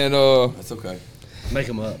 And That's okay. Make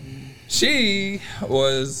them up. she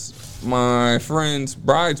was my friend's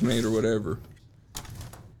bridesmaid or whatever.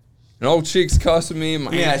 An old chick's cussing me. And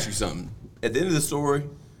my Let me aunt- ask you something. At the end of the story,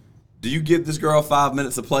 do you give this girl 5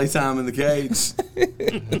 minutes of playtime in the cage?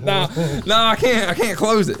 No, I can't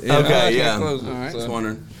close it. You know? I Okay, can't yeah. close it, All right. Just so.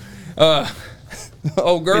 wondering.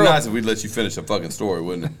 Old It'd girl. be nice if we'd let you finish a fucking story,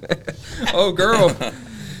 wouldn't it?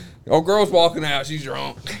 Old girl's walking out. She's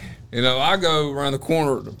drunk. You know, I go around the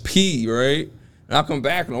corner to pee, right? And I come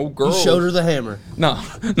back and old girl. You showed her the hammer. No,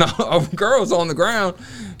 old girl's on the ground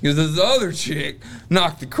because this other chick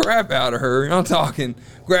knocked the crap out of her. I'm talking,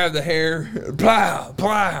 grab the hair, plow.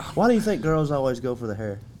 Why do you think girls always go for the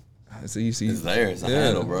hair? So you see, It's there. It's a Yeah.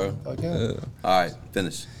 handle, bro. okay. All right,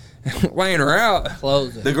 finish. laying her out.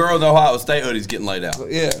 Close it. The girl with the Ohio State hoodie's getting laid out.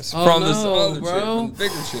 Yes, Oh, from this no, other bro. chick, from the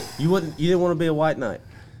bigger chick. You didn't want to be a white knight.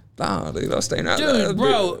 Nah, dude, I was staying out there. Dude,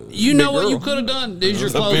 bro, you know what you could have done? There's your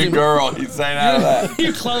It's a big closing. girl. He's saying out of that.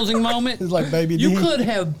 Your closing moment. It's like Baby You D. could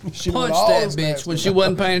have She won punched all that those bitch matches. when she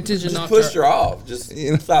wasn't paying attention. Just knocked pushed her off. Just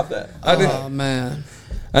stop that. I did. Oh man.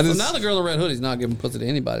 I So just. now the girl in red hoodie's not giving pussy to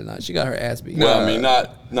anybody tonight. She got her ass beat. Well, I mean,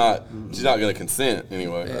 not. She's not gonna consent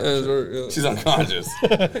anyway. She's unconscious.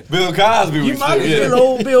 Bill Cosby would still get it.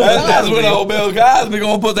 old Bill That's when old Bill Cosby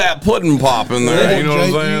gonna put that pudding pop in there. You know what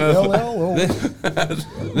I'm saying? That's-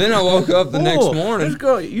 Then I woke up the next This morning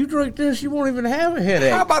girl, you drink this, you won't even have a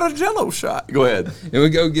headache. How about a Jello shot? Go ahead. and we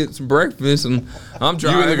go get some breakfast, and I'm You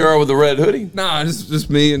driving. and the girl with the red hoodie. Nah, just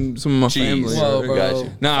me and some of my Cheese. family. Whoa, bro.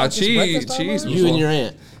 Gotcha. Nah, breakfast cheese. time Cheese. already? was You and like- your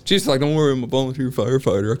aunt. She's like, don't worry, I'm a volunteer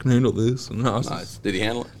firefighter. I can handle this. And I was Nice. Did he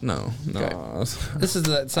handle it? no. I was- This is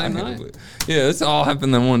that I same night. handled it. Yeah, this all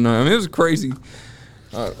happened that one night. I mean, it was crazy.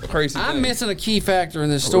 Crazy. I'm thing. missing a key factor in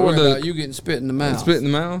this story the- about you getting spit in the mouth. Spit in the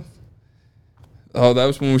mouth. Oh, that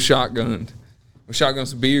was when we shotgunned. We shotgunned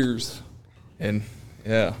some beers, and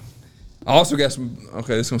yeah. I also got some.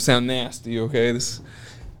 Okay, this is gonna sound nasty. Okay, this.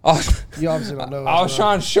 You obviously don't know. I was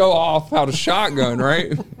trying to show off how to shotgun,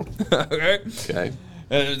 right? Okay. Okay.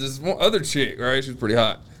 And there's this one other chick, right? She was pretty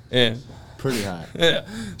hot. Yeah. Pretty high. Yeah.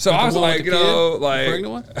 So I was The one with like, the you know, kid? like, The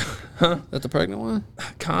pregnant one? Huh? That the pregnant one?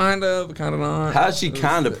 kind of not. How's she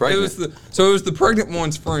kind of pregnant? It was the pregnant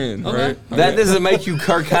one's friend, right? That doesn't make you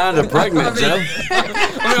kind of pregnant, Joe.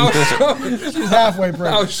 I mean, She's halfway I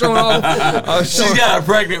pregnant. was showing off. I was She's showing, got a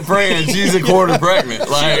pregnant friend. She's a quarter pregnant.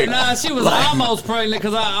 Like, Nah, she was almost pregnant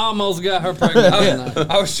because I almost got her pregnant.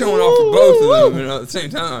 I was showing off for both of them, you know, at the same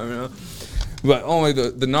time, you know. But only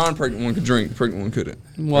the non-pregnant one could drink. The pregnant one couldn't.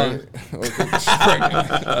 Why?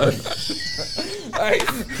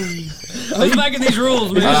 Who's making these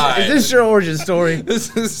rules, man? All right. Is this your origin story?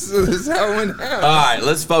 This is how it went down. All right,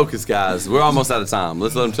 let's focus, guys. We're almost out of time.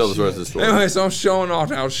 Let's let him tell the rest of the story. Anyway, so I'm showing off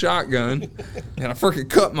now shotgun, and I freaking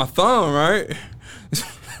cut my thumb, right?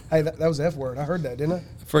 Hey, that was the F word. I heard that, didn't I?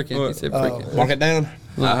 Freaking. He said freaking. Walk it down.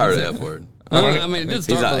 I heard the F word. I mean, it did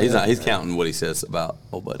start He's counting what he says about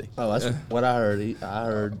old buddy. Oh, that's what I heard. I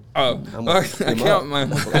heard. Oh, I'm I him cut up. my.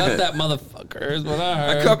 Got that motherfucker is what I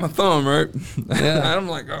heard. I cut my thumb, right? Yeah. And I'm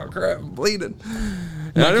like, oh crap, I'm bleeding.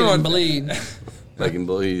 And Making I didn't him want bleed. They can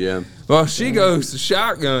bleed, yeah. Well, she goes to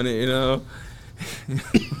shotgun it,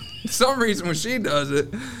 For some reason, when she does it,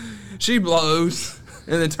 she blows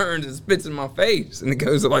and then turns and spits in my face, and it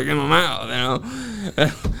goes like in my mouth.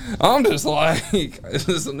 I'm just like, is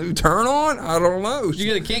this a new turn on? I don't know. Did you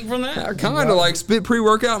get a kick from that? I kind of like spit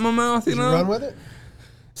pre-workout in my mouth, Did you run with it?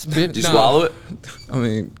 Spit. Did you swallow it? I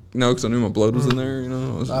mean, no, because I knew my blood was in there.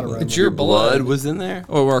 I was I'd have run It's your blood. Was in there?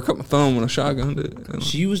 Oh, where I cut my thumb when I shotgunned it.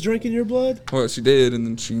 She was drinking your blood? Well, she did, and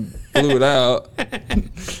then she blew it out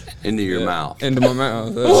Into your mouth. into my mouth.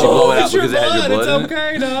 She blew it out It's your because it had your blood. blood It's in it?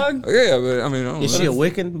 okay, dog. Yeah, but I mean, I don't Is know. she a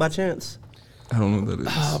Wiccan by chance? I don't know what that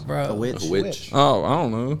is. Oh, A bro. witch? A witch. Oh, I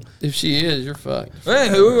don't know. If she is, you're fucked. Hey,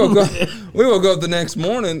 we woke up the next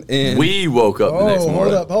morning and We woke up the next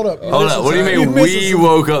morning. Hold up. Hold up. What do you mean we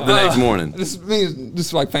woke up the next morning? this means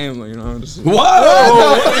just like family, Just,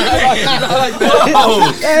 Whoa!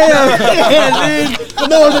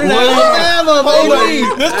 Northern Alabama, baby.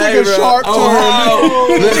 This took a sharp turn. Ohio.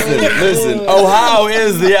 Listen. Ohio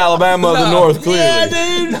is the Alabama of the North,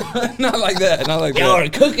 clearly. not like that. Not like Y'all are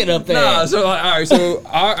that. cooking up there. Nah, so like, all right, so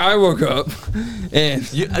I woke up and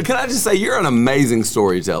Can I just say, you're an amazing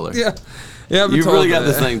storyteller. yeah, I've been You've told really got that.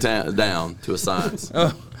 this thing down to a science.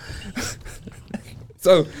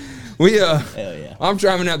 So we Hell yeah. I'm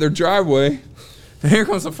driving out their driveway, and here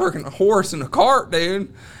comes a freaking horse in a cart,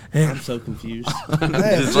 dude. I'm so confused.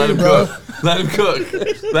 Just let him cook. Let him cook.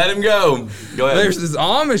 Let him go. Go ahead. There's this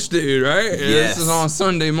Amish dude, right? And Yes. This is on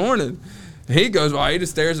Sunday morning. He goes by, he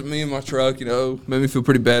just stares at me in my truck, made me feel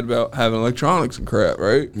pretty bad about having electronics and crap,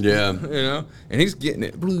 right? Yeah. And he's getting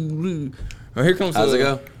it. Blue. Well, here comes How's it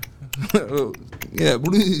go? Yeah,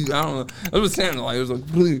 blue. I don't know. That's what it sounded like. It was like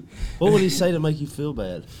blue. What would he say to make you feel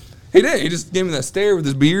bad? He did. He just gave me that stare with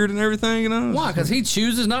his beard and everything, Why? Because he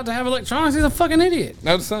chooses not to have electronics. He's a fucking idiot.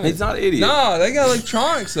 That's the same. He's not an idiot. Nah, they got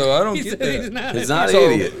electronics though. I don't He get said that. he's not. He's not an So,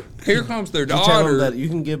 idiot. Here comes their You tell him daughter. that you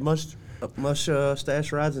can give much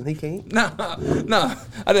stash rides and he can't? Nah, I didn't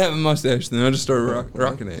have a mustache then. I just started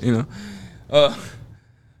rocking it, And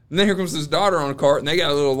then here comes his daughter on the cart, and they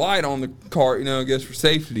got a little light on the cart, I guess for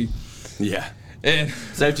safety. Yeah. And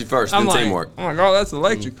Safety first, I'm then like, teamwork. oh my God, that's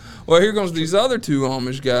electric. Well, here comes these other two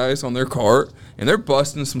Amish guys on their cart, and they're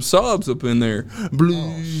busting some subs up in there.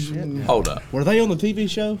 Blue. Hold up. Were they on the TV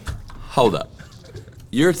show? Hold up.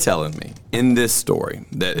 You're telling me in this story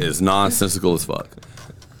that is nonsensical as fuck,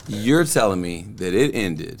 you're telling me that it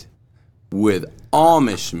ended with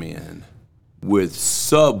Amish men with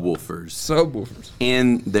subwoofers Subwoofers.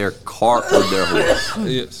 in their cart with their horse.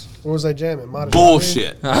 Yes. What was they jamming? Modest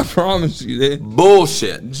Bullshit. I promise you, they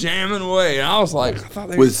Bullshit. jamming away. And I was like, I thought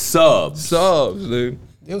they were With subs. subs, dude.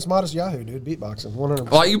 It was Modest Yahoo, dude. Beatboxing,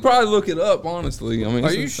 100%. Like, you probably look it up, honestly. I mean, Are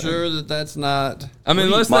it's you insane. sure that that's not? I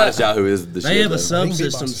mean, let's Modest not. Yahoo is the shit. They have a though. subsystem,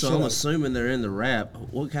 beatbox so shit I'm up. assuming they're in the rap.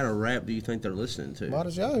 What kind of rap do you think they're listening to?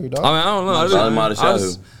 Modest Yahoo, dog. I mean, I don't know. Probably Modest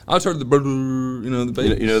Yahoo. I just heard the the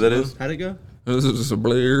bass. You know what that is? How'd it go? This is just a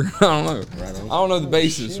Blair. I don't know. I don't know the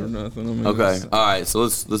basis or nothing. I mean, Okay. it's- All right. So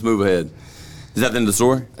let's move ahead. Is that the end of the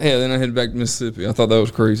story? Yeah, then I headed back to Mississippi. I thought that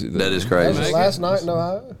was crazy. though. That is That was crazy. last night in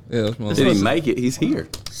Ohio. Yeah, that's my. Did he make it? He's here.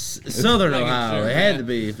 Southern Ohio. It had to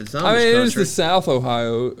be if it's Amish I mean, it is country. the South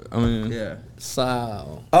Ohio. I mean, Yeah.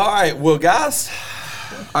 So All right. Well, guys,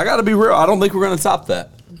 I got to be real. I don't think we're going to top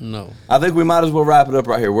that. no. I think we might as well wrap it up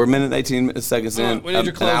right here. We're a minute and 18 seconds in. We need your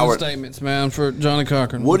an closing hour. statements, man, for Johnny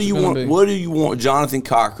Cochran. What do What's you it gonna want? be? What do you want Jonathan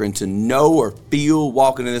Cochran to know or feel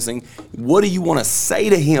walking in this thing? What do you want to say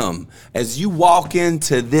to him as you walk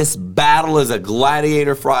into this battle as a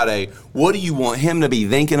Gladiator Friday? What do you want him to be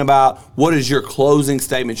thinking about? What is your closing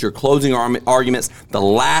statements? Your closing arguments? The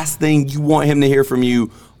last thing you want him to hear from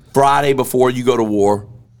you Friday before you go to war?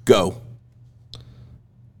 Go.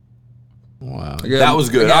 Wow. I got- That was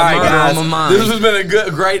good. I All got right, murder guys. on my mind. This has been a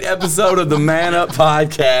great episode of the Man Up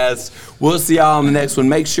Podcast. We'll see y'all on the next one.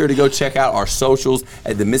 Make sure to go check out our socials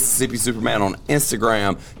at the Mississippi Superman on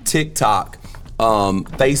Instagram, TikTok,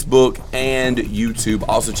 Facebook, and YouTube.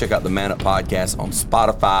 Also, check out the Man Up Podcast on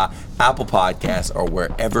Spotify, Apple Podcasts, or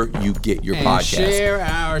wherever you get your And podcasts. share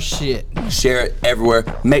our shit. Share it everywhere.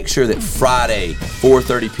 Make sure that Friday,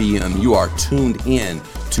 4:30 p.m., you are tuned in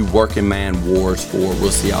to Working Man Wars 4.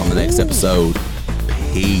 We'll see y'all in the next episode.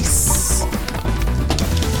 Peace.